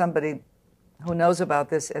find me somebody who knows about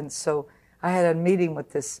this. And so I had a meeting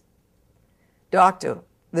with this doctor,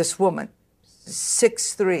 this woman,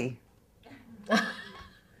 6'3",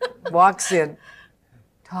 walks in,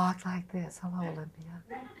 talked like this. Hello, Olympia.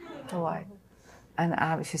 How are you?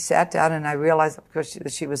 she sat down, and I realized, of course,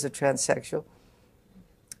 that she was a transsexual.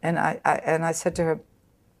 And I said to her,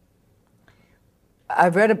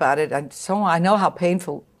 I've read about it, and so I know how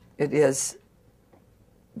painful it is,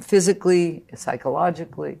 physically,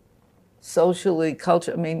 psychologically, socially,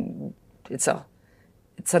 culturally. I mean, it's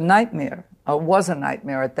a nightmare, or was a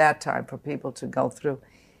nightmare at that time for people to go through.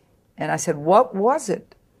 And I said, what was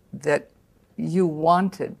it that you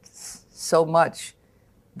wanted so much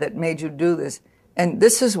that made you do this? And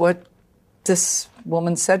this is what this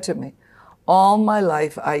woman said to me. All my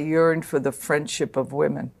life, I yearned for the friendship of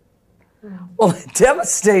women. Well, it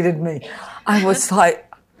devastated me. I was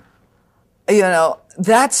like,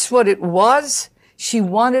 that's what it was. She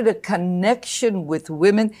wanted a connection with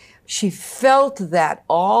women. She felt that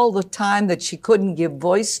all the time, that she couldn't give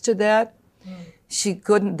voice to that. She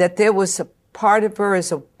couldn't, that there was a part of her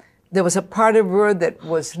there was a part of her that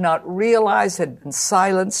was not realized, had been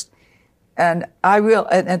silenced. And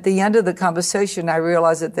at the end of the conversation, I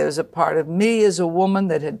realized that there was a part of me as a woman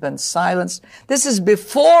that had been silenced. This is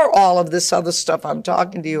before all of this other stuff I'm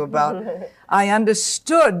talking to you about. I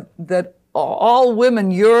understood that all women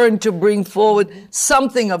yearn to bring forward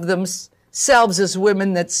something of themselves as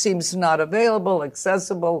women that seems not available,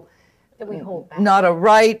 accessible, that we hold back. Not a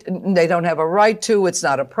right, they don't have a right to, it's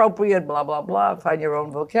not appropriate, blah, blah, blah. Find your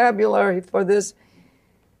own vocabulary for this.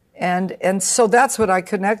 And so that's what I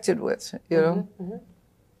connected with,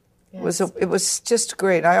 Yes. It was just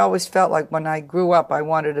great. I always felt like when I grew up, I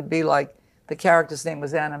wanted to be like, the character's name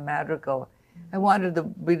was Anna Madrigal. I wanted to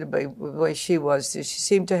be the way she was. She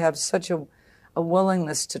seemed to have such a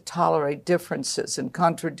willingness to tolerate differences and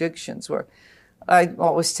contradictions, where I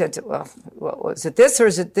always tend to, well, is it this or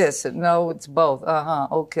is it this? And no, it's both.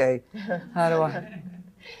 Okay. How do I?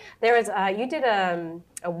 There was, you did a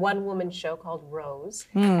one-woman show called Rose.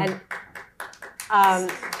 And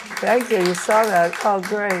thank you. You saw that. Oh,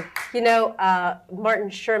 great. Martin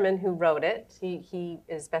Sherman, who wrote it, he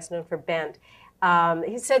is best known for Bent.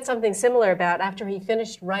 He said something similar about after he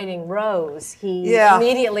finished writing Rose, he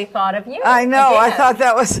immediately thought of you. I know. Again. I thought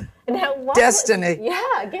that was destiny.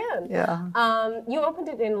 Again. Yeah. You opened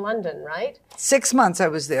it in London, right? 6 months I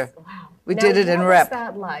was there. Wow. We did it in Rep. What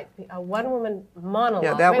was that like? A one-woman monologue.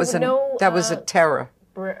 Yeah, that was a terror.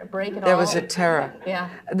 Break it That all. was a terror. Yeah.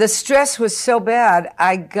 The stress was so bad,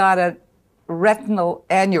 I got a retinal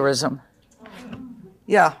aneurysm.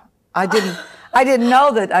 Yeah, I didn't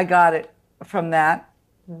know that I got it from that.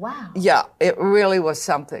 Wow. Yeah, it really was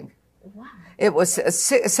something. Wow. It was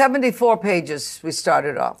 74 pages we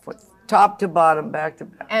started off with, top to bottom, back to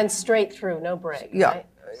back. And straight through, no break. Yeah. Right?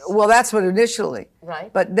 Well, that's what initially.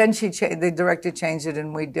 Right. But then the director changed it,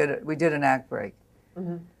 and we did an act break.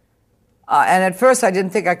 Mm-hmm. And at first, I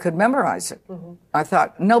didn't think I could memorize it. Mm-hmm. I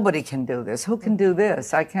thought, nobody can do this. Who can do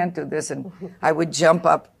this? I can't do this. And I would jump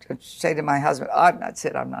up and say to my husband, that's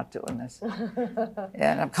it, I'm not doing this.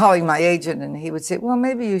 And I'm calling my agent, and he would say, well,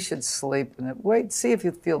 maybe you should sleep and wait, see if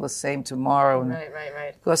you feel the same tomorrow. And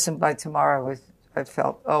right. of course, and by tomorrow, I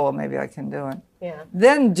felt, well, maybe I can do it. Yeah.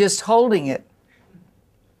 Then just holding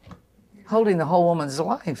the whole woman's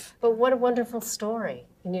life. But what a wonderful story.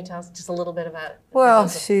 Can you tell us just a little bit about it? Well,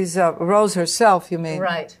 she's Rose herself, you mean?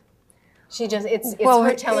 Right. She just, it's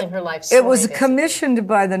her telling her life story. It was commissioned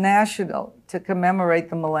by the National to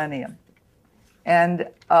commemorate the millennium. And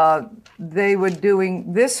they were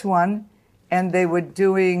doing this one, and they were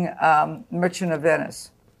doing Merchant of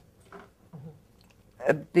Venice.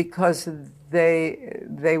 Because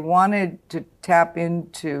they wanted to tap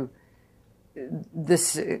into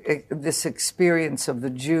this experience of the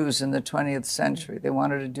Jews in the 20th century. They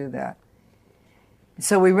wanted to do that.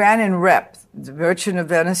 So we ran in Rep, the Merchant of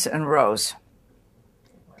Venice and Rose.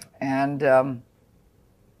 And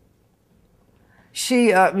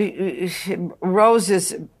Rose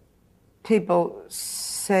is, people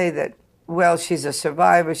say that, well, she's a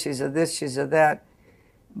survivor, she's a this, she's a that.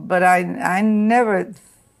 But I never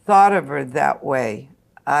thought of her that way.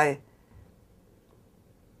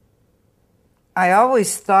 I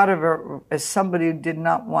always thought of her as somebody who did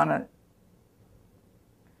not want to.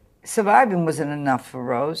 Surviving wasn't enough for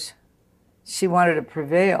Rose. She wanted to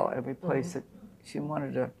prevail every place that she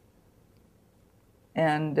wanted to.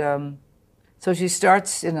 And so she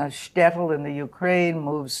starts in a shtetl in the Ukraine,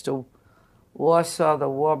 moves to Warsaw, the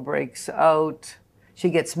war breaks out. She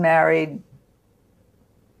gets married,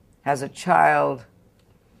 has a child.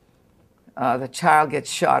 The child gets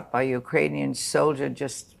shot by a Ukrainian soldier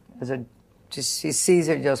she sees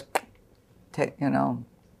her just, The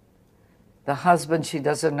husband, she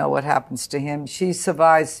doesn't know what happens to him. She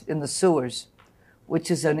survives in the sewers,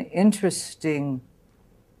 which is an interesting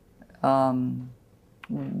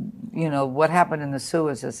what happened in the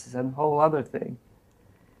Suez is a whole other thing.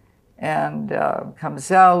 And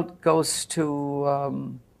comes out, goes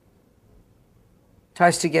to,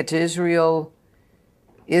 tries to get to Israel,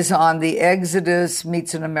 is on the Exodus,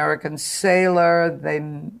 meets an American sailor. They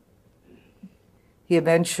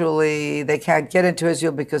can't get into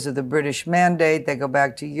Israel because of the British mandate. They go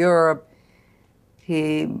back to Europe.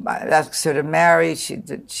 He asks her to marry.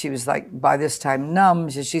 She was like, by this time, numb.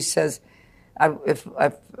 She says, if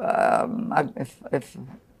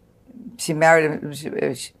she married him,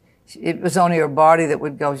 it was only her body that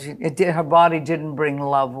would go. Her body didn't bring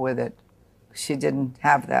love with it. She didn't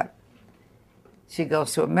have that. She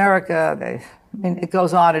goes to America. It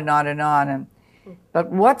goes on and on and on. But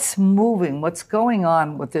what's going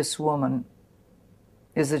on with this woman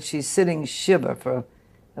is that she's sitting Shiva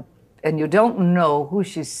and you don't know who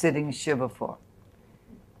she's sitting Shiva for.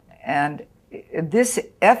 And this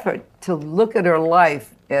effort to look at her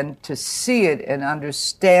life and to see it and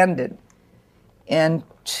understand it and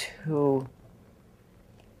to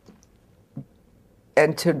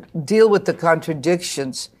deal with the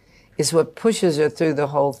contradictions is what pushes her through the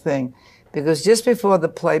whole thing. Because just before the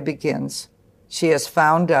play begins, she has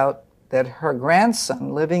found out that her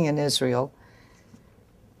grandson, living in Israel,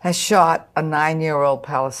 has shot a 9-year-old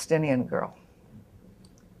Palestinian girl,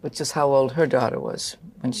 which is how old her daughter was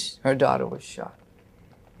when her daughter was shot.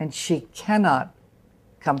 And she cannot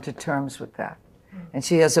come to terms with that. And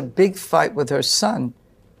she has a big fight with her son.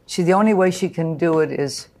 The only way she can do it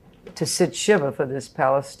is to sit Shiva for this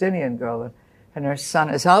Palestinian girl. And her son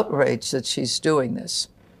is outraged that she's doing this.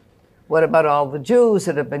 What about all the Jews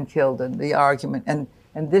that have been killed in the argument? And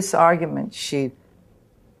this argument, she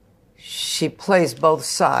plays both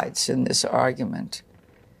sides in this argument.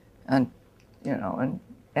 And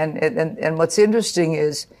what's interesting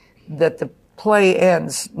is that the play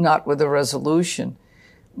ends not with a resolution,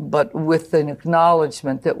 but with an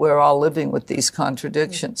acknowledgement that we're all living with these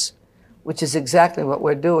contradictions, which is exactly what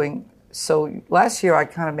we're doing. So last year I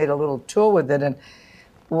kind of made a little tour with it, and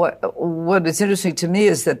what is interesting to me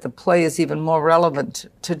is that the play is even more relevant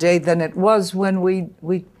today than it was when we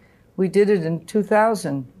did it in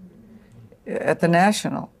 2000 at the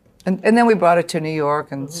National. And then we brought it to New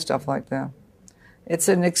York and stuff like that. It's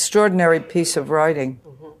an extraordinary piece of writing.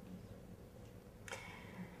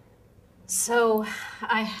 So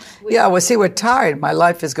we're tired. My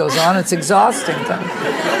life goes on. It's exhausting.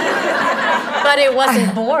 But it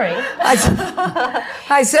wasn't boring.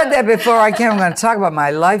 I said that before I came. I'm going to talk about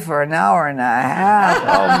my life for an hour and a half.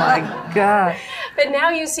 Oh, my God. But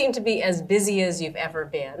now you seem to be as busy as you've ever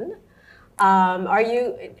been. Are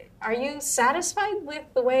you satisfied with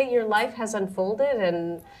the way your life has unfolded,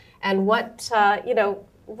 and what do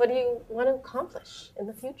you want to accomplish in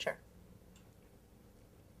the future?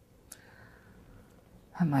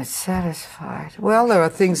 Am I satisfied? Well, there are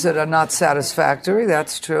things that are not satisfactory,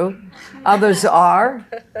 that's true. Others are.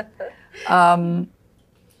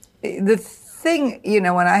 The thing,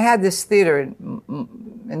 when I had this theater in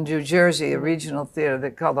New Jersey, a regional theater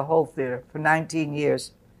they called the Whole Theater, for 19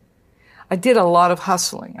 years, I did a lot of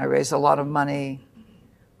hustling. I raised a lot of money.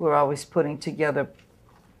 We were always putting together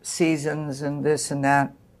seasons and this and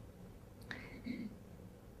that.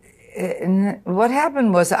 And what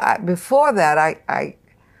happened was, before that,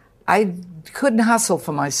 I couldn't hustle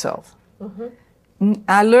for myself. Mm-hmm.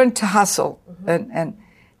 I learned to hustle,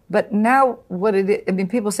 but now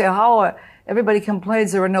people say, everybody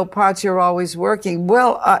complains there are no parts, you're always working.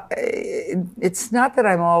 Well, it's not that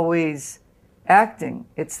I'm always acting,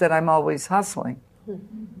 it's that I'm always hustling.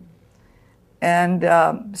 Mm-hmm. And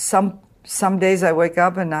some days I wake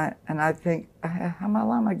up and I think, how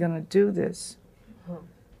long am I going to do this?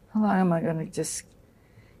 How long am I going to just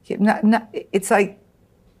keep? It's like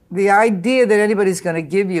the idea that anybody's going to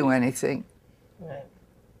give you anything. Right.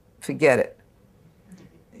 Forget it.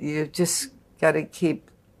 You just got to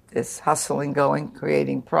keep this hustling going,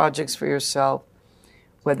 creating projects for yourself,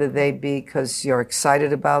 whether they be because you're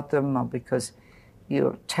excited about them or because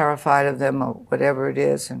you're terrified of them or whatever it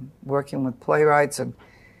is, and working with playwrights and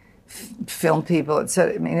film people,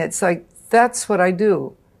 etc. I mean, it's like, that's what I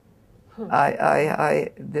do. I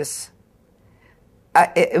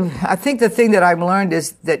think the thing that I've learned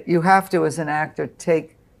is that you have to, as an actor,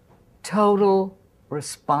 take total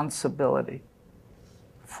responsibility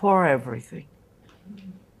for everything.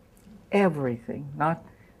 Everything. Not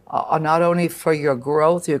only for your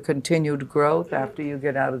growth, your continued growth after you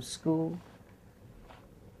get out of school,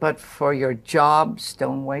 but for your jobs.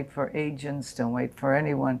 Don't wait for agents. Don't wait for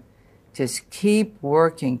anyone. Just keep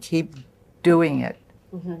working. Keep doing it.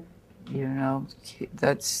 Mm-hmm.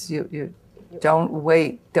 That's you. Don't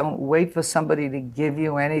wait. Don't wait for somebody to give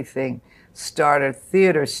you anything. Start a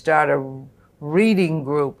theater, start a reading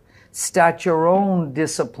group, start your own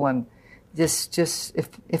discipline. Just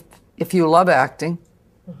if you love acting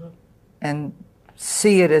and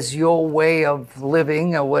see it as your way of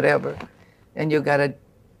living or whatever, and you got to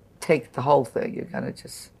take the whole thing. You got to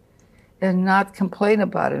just, and not complain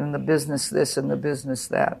about it in the business this and the business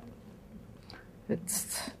that.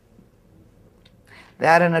 It's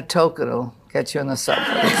that and a token will get you in the subway.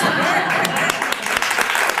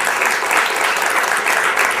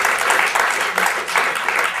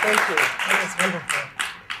 Thank you. That was wonderful.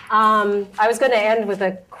 I was going to end with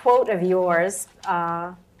a quote of yours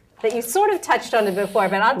that you sort of touched on it before,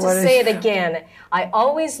 but I'll just say it again. I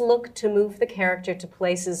always look to move the character to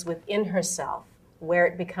places within herself where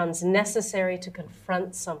it becomes necessary to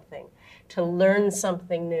confront something, to learn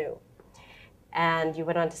something new. And you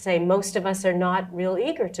went on to say, most of us are not real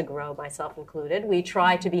eager to grow, myself included. We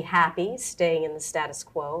try to be happy, staying in the status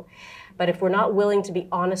quo. But if we're not willing to be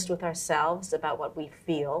honest with ourselves about what we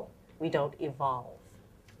feel, we don't evolve.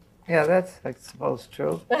 Yeah, that's, I suppose,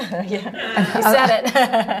 true. Yeah, you said it.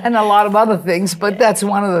 And a lot of other things, but that's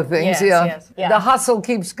one of the things. Yes. The hustle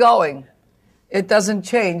keeps going. It doesn't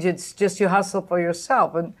change. It's just you hustle for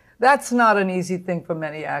yourself. And that's not an easy thing for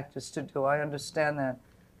many actors to do. I understand that.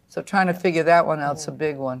 So trying to figure that one out's a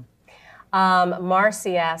big one.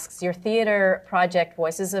 Marcy asks, your theater project,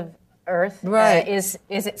 Voices of Earth, right. Is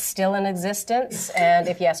it still in existence? And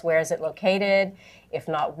if yes, where is it located? If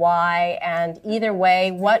not, why? And either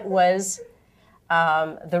way, what was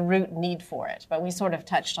the root need for it? But we sort of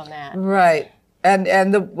touched on that. Right.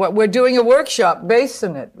 And we're doing a workshop based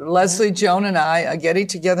on it. Leslie, Joan, and I are getting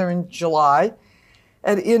together in July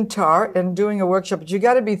at INTAR and doing a workshop. But you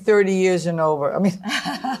got to be 30 years and over. I mean,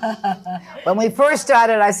 when we first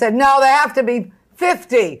started, I said, no, they have to be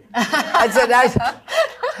 50. I said,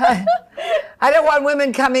 I don't want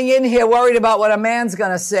women coming in here worried about what a man's going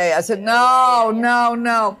to say. I said,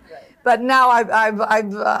 no. But now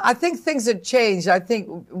I think things have changed. I think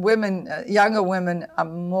women, younger women, are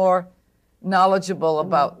more knowledgeable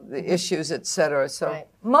about the issues, et cetera. So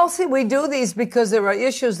mostly we do these because there are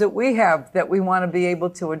issues that we have that we want to be able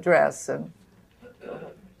to address. And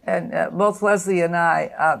both Leslie and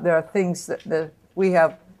I, there are things that we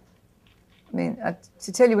have. I mean,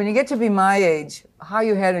 to tell you, when you get to be my age, how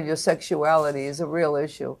you handle your sexuality is a real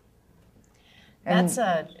issue. And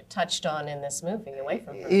that's touched on in this movie, Away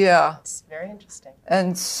from Her. Yeah. It's very interesting.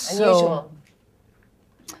 And unusual.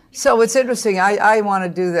 So it's interesting. I want to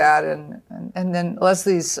do that. And then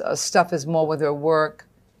Leslie's stuff is more with her work,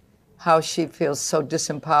 how she feels so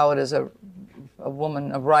disempowered as a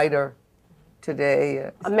woman, a writer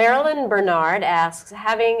today. Marilyn Bernard asks,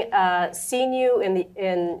 having seen you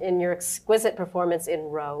in your exquisite performance in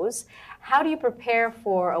Rose, how do you prepare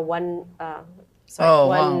for a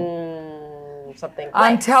something?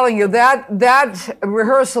 I'm telling you, that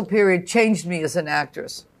rehearsal period changed me as an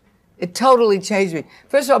actress. It totally changed me.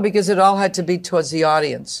 First of all, because it all had to be towards the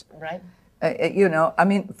audience. Right. I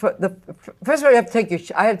mean, first of all, I had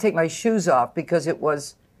to take my shoes off because it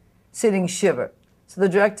was sitting shiver. So the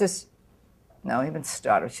director, no, even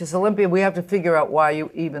started. She says, Olympia, we have to figure out why you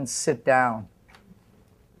even sit down.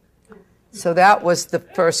 So that was the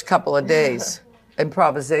first couple of days,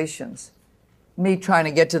 improvisations. Me trying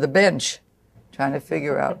to get to the bench, trying to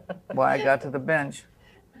figure out why I got to the bench.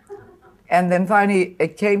 And then finally,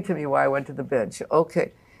 it came to me why I went to the bench.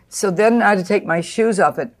 Okay. So then I had to take my shoes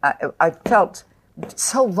off, and I felt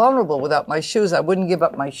so vulnerable without my shoes. I wouldn't give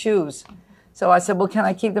up my shoes. So I said, well, can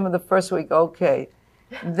I keep them in the first week? Okay.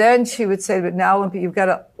 Then she would say, but now, Olympia, you've got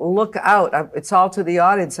to look out. It's all to the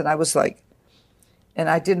audience. And I was like, and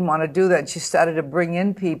I didn't want to do that. And she started to bring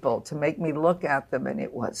in people to make me look at them, and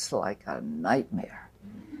it was like a nightmare,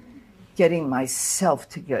 getting myself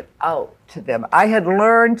to get out to them. I had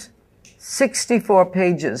learned 64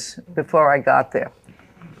 pages before I got there,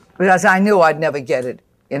 because I knew I'd never get it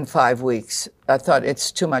in 5 weeks. I thought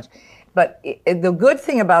it's too much. But the good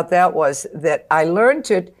thing about that was that I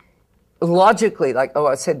learned it logically, like, oh,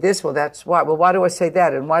 I said this, well, that's why. Well, why do I say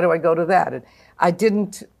that? And why do I go to that? And I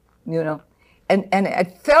didn't, and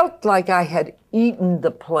it felt like I had eaten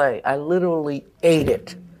the play. I literally ate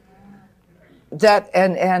it. That,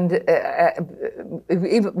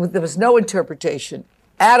 even there was no interpretation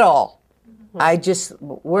at all. I just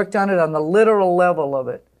worked on it on the literal level of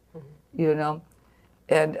it,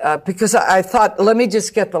 And because I thought, let me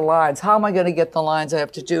just get the lines. How am I going to get the lines I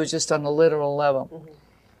have to do just on the literal level? Mm-hmm.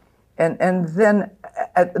 And then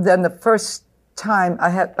the first time I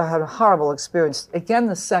had a horrible experience. Again,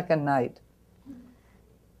 the second night,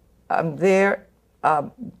 I'm there,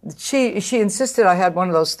 she insisted I had one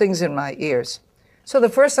of those things in my ears. So the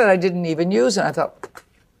first night I didn't even use it. I thought,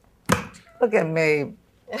 look at me.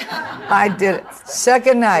 I did it.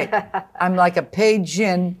 Second night, I'm like a page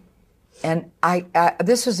in, and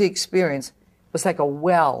this was the experience. It was like a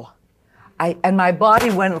well. And my body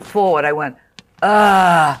went forward. I went,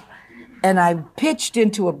 and I pitched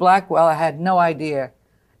into a black well. I had no idea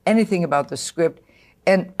anything about the script.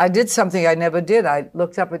 And I did something I never did. I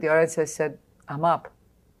looked up at the audience. I said, I'm up.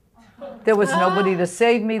 There was nobody to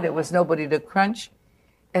save me. There was nobody to crunch.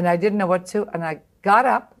 And I didn't know what to. And I got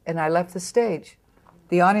up and I left the stage.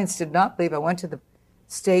 The audience did not leave. I went to the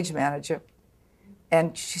stage manager.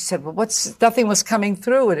 And she said, well, nothing was coming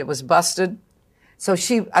through and it was busted. So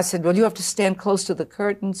I said, well, you have to stand close to the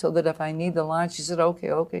curtain so that if I need the line. She said,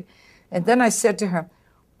 okay. And then I said to her,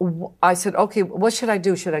 okay, what should I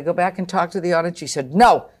do? Should I go back and talk to the audience? She said,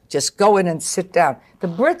 no, just go in and sit down. The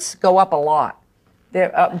Brits go up a lot.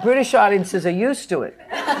 British audiences are used to it.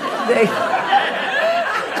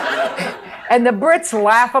 And the Brits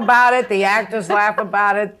laugh about it. The actors laugh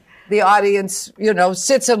about it. The audience,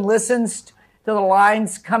 sits and listens to the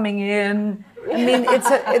lines coming in. I mean,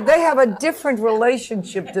 they have a different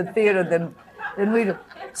relationship to theater than we do.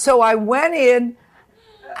 So I went in,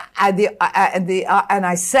 and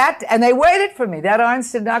I sat, and they waited for me. That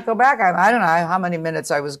audience did not go back. I don't know how many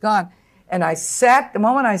minutes I was gone. And I sat, the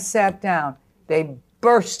moment I sat down, they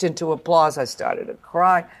burst into applause. I started to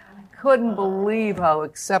cry. I couldn't believe how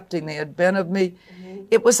accepting they had been of me. Mm-hmm.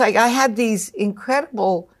 It was like I had these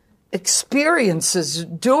incredible experiences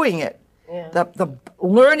doing it. Yeah. The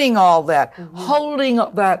learning all that, mm-hmm. holding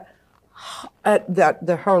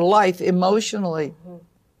her life emotionally. Mm-hmm.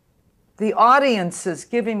 The audiences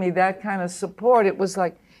giving me that kind of support, it was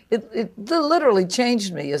like, it literally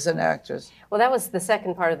changed me as an actress. Well, that was the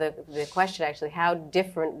second part of the question, actually. How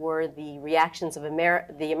different were the reactions of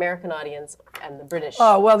the American audience and the British?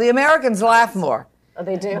 Oh, well, the Americans laugh more. Oh,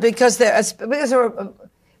 they do? Because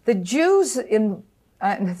the Jews,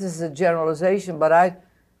 this is a generalization, but I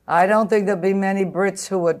don't think there'll be many Brits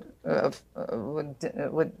who would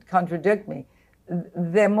contradict me.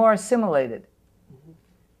 They're more assimilated.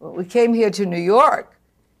 Mm-hmm. We came here to New York.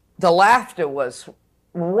 The laughter was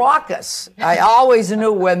raucous. I always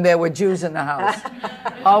knew when there were Jews in the house.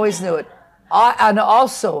 Always knew it. And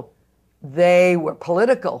also, they were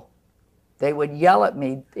political. They would yell at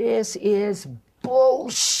me, "This is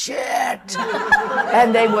bullshit."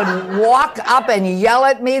 And they would walk up and yell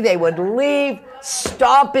at me. They would leave,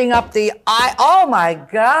 stomping up the aisle. Oh my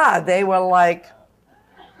God, they were like,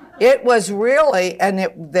 it was really, and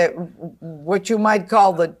what you might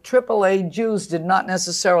call the AAA Jews did not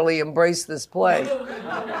necessarily embrace this play.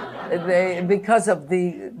 Because of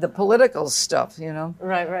the political stuff,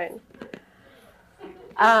 Right.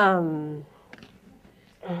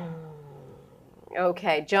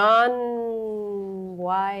 Okay, John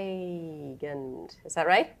Weigand, is that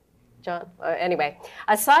right? John, anyway,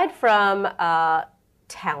 aside from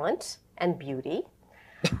talent and beauty,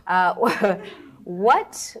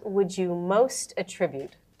 what would you most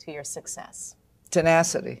attribute to your success?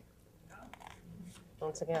 Tenacity.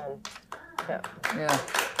 Once again. Yeah.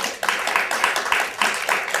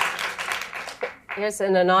 Here's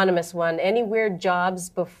an anonymous one. Any weird jobs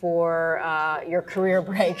before your career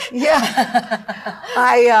break? Yeah.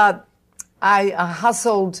 I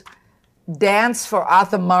hustled dance for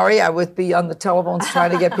Arthur Murray. I would be on the telephones trying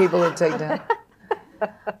to get people to take dance.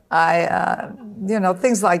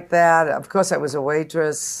 Things like that. Of course, I was a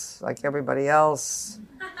waitress, like everybody else.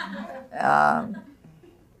 I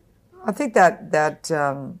think that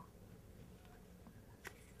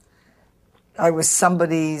I was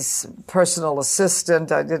somebody's personal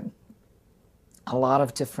assistant. I did a lot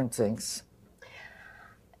of different things.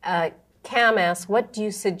 Cam asks, what do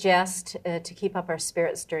you suggest to keep up our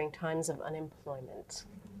spirits during times of unemployment?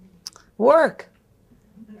 Work.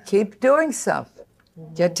 Keep doing stuff.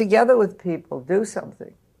 Get together with people. Do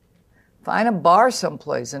something. Find a bar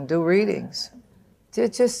someplace and do readings.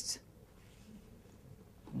 Just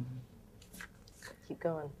keep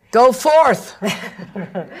going. Go forth.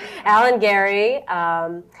 Alan Gary,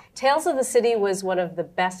 Tales of the City was one of the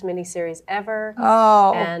best miniseries ever.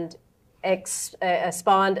 Oh. And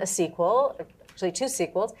spawned a sequel, actually 2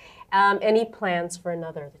 sequels. Any plans for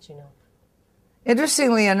another that you know?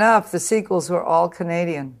 Interestingly enough, the sequels were all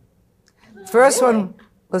Canadian. First one,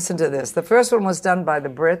 listen to this. The first one was done by the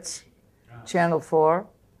Brits, Channel 4.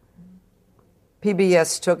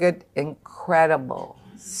 PBS took it. Incredible,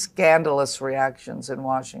 scandalous reactions in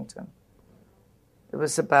Washington. There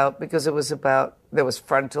was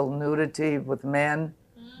frontal nudity with men.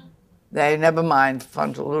 They never mind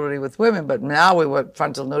frontal nudity with women, but now we want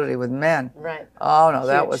frontal nudity with men. Right. Oh, no,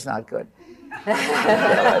 that was not good.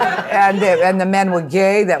 and the men were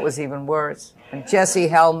gay. That was even worse. And Jesse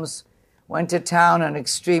Helms went to town, and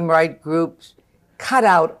extreme right groups cut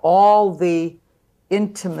out all the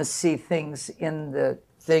intimacy things in the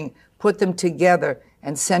thing, put them together,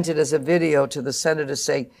 and sent it as a video to the senator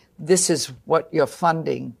saying, this is what you're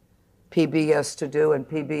funding PBS to do, and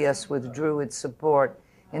PBS withdrew its support.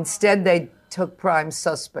 Instead, they took Prime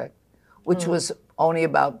Suspect, which was only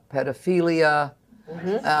about pedophilia,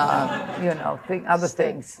 other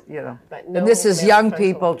things, But and this is young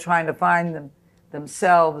people trying to find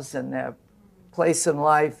themselves and their place in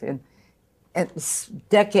life, and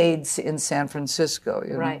decades in San Francisco.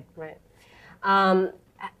 Right.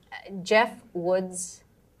 Jeff Woods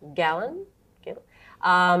Gallen,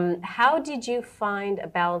 how did you find a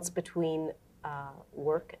balance between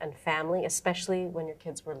work and family, especially when your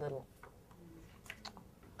kids were little?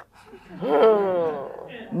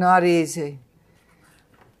 Not easy.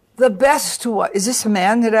 The best is this a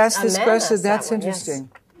man that asked this question? That's interesting.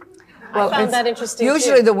 Yes. Well, I found that interesting.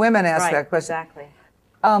 Usually too. The women ask that question. Exactly.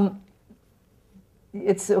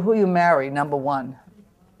 It's who you marry, number one.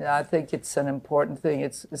 I think it's an important thing.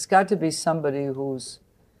 It's got to be somebody who's,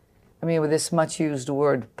 with this much used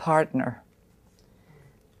word, partner.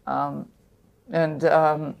 Who,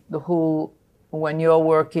 when you're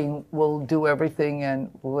working, will do everything and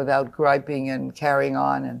without griping and carrying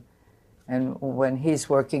on, and when he's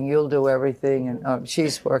working, you'll do everything, and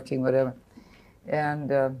she's working, whatever.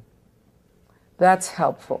 And that's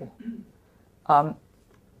helpful.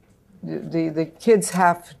 The kids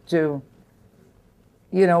have to,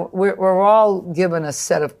 we're all given a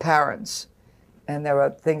set of parents, and there are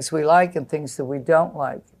things we like and things that we don't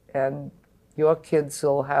like, and your kids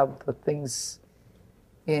will have the things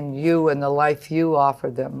in you and the life you offer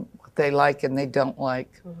them, what they like and they don't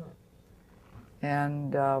like. Mm-hmm.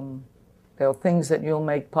 And there are things that you'll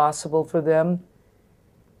make possible for them,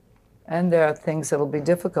 and there are things that'll be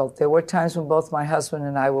difficult. There were times when both my husband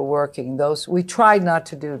and I were working. We tried not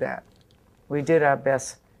to do that. We did our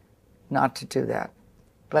best not to do that.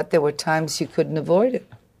 But there were times you couldn't avoid it.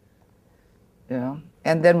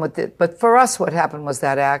 And then but for us, what happened was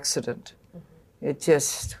that accident. Mm-hmm. It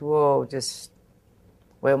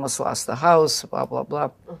we almost lost the house, blah, blah, blah.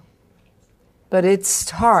 Mm-hmm. But it's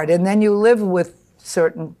hard. And then you live with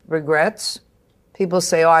certain regrets. People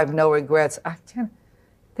say, I have no regrets.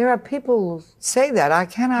 There are people who say that. I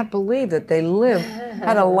cannot believe that they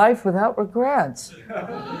had a life without regrets.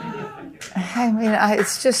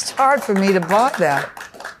 It's just hard for me to buy that.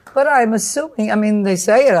 But I'm assuming, they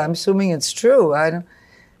say it, I'm assuming it's true.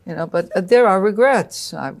 But there are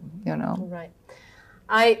regrets, Right.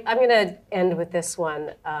 I'm going to end with this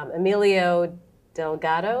one. Emilio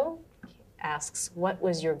Delgado asks, what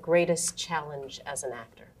was your greatest challenge as an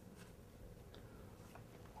actor?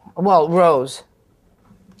 Well, Rose.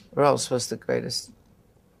 Rose was the greatest.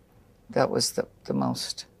 That was the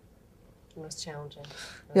most. The most challenging.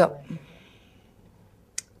 Yep.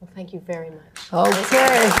 Well, thank you very much.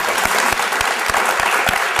 Okay.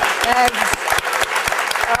 Thanks.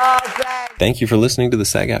 Thank you for listening to the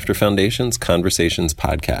SAG-AFTRA Foundation's Conversations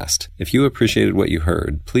podcast. If you appreciated what you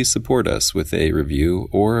heard, please support us with a review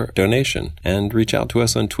or donation, and reach out to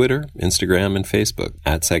us on Twitter, Instagram, and Facebook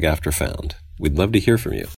 @SAG-AFTRA Found. We'd love to hear from you.